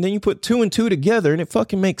 2, and then you put 2 and 2 together, and it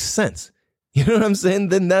fucking makes sense. You know what I'm saying?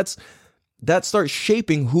 Then that starts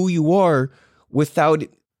shaping who you are without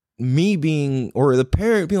me being, or the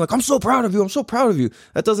parent being like, I'm so proud of you, I'm so proud of you.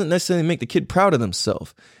 That doesn't necessarily make the kid proud of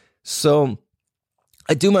themselves. So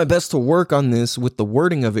I do my best to work on this with the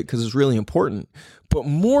wording of it because it's really important. But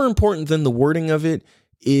more important than the wording of it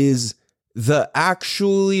is the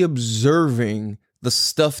actually observing the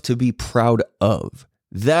stuff to be proud of.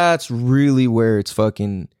 That's really where it's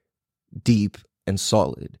fucking deep and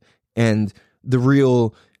solid. And the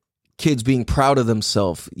real kids being proud of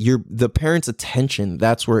themselves, the parent's attention,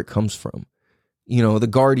 that's where it comes from. The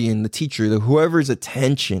guardian, the teacher, whoever's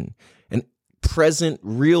attention and present,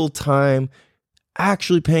 real time,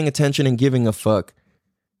 actually paying attention and giving a fuck.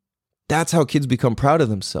 That's how kids become proud of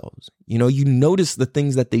themselves. You notice the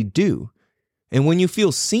things that they do. And when you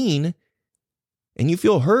feel seen and you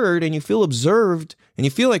feel heard and you feel observed and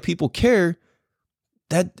you feel like people care,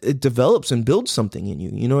 that it develops and builds something in you.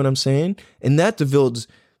 You know what I'm saying? And that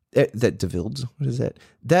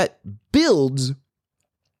builds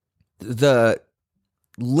the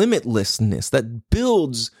limitlessness, that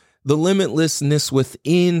builds the limitlessness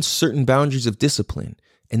within certain boundaries of discipline.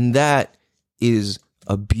 And that is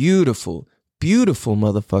a beautiful, beautiful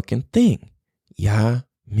motherfucking thing. Yeah,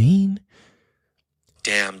 mean.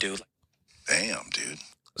 Damn, dude. Damn, dude.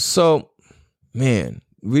 So, man,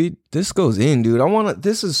 this goes in, dude.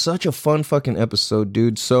 This is such a fun fucking episode,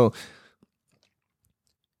 dude. So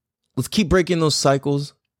let's keep breaking those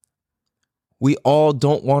cycles. We all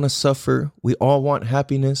don't want to suffer. We all want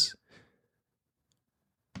happiness.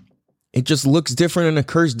 It just looks different and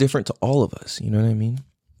occurs different to all of us. You know what I mean?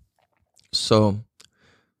 So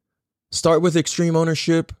start with extreme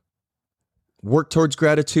ownership. Work towards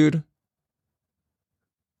gratitude.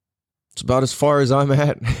 It's about as far as I'm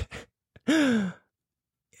at.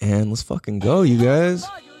 And let's fucking go, you guys.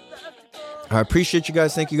 I appreciate you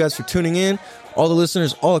guys. Thank you guys for tuning in. All the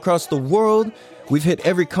listeners all across the world. We've hit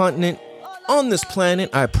every continent on this planet.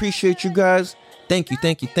 I appreciate you guys. Thank you,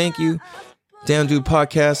 thank you, thank you. Damn Dude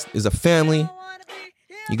Podcast is a family.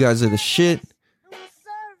 You guys are the shit.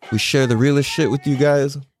 We share the realest shit with you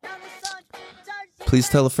guys. Please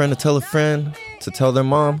tell a friend to tell their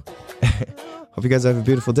mom. Hope you guys have a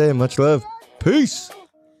beautiful day. Much love. Peace.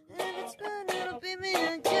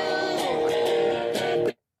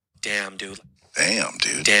 Damn, dude. Damn,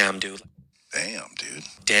 dude. Damn, dude. Damn, dude.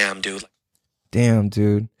 Damn, dude. Damn,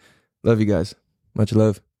 dude. Love you guys. Much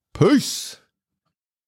love. Peace.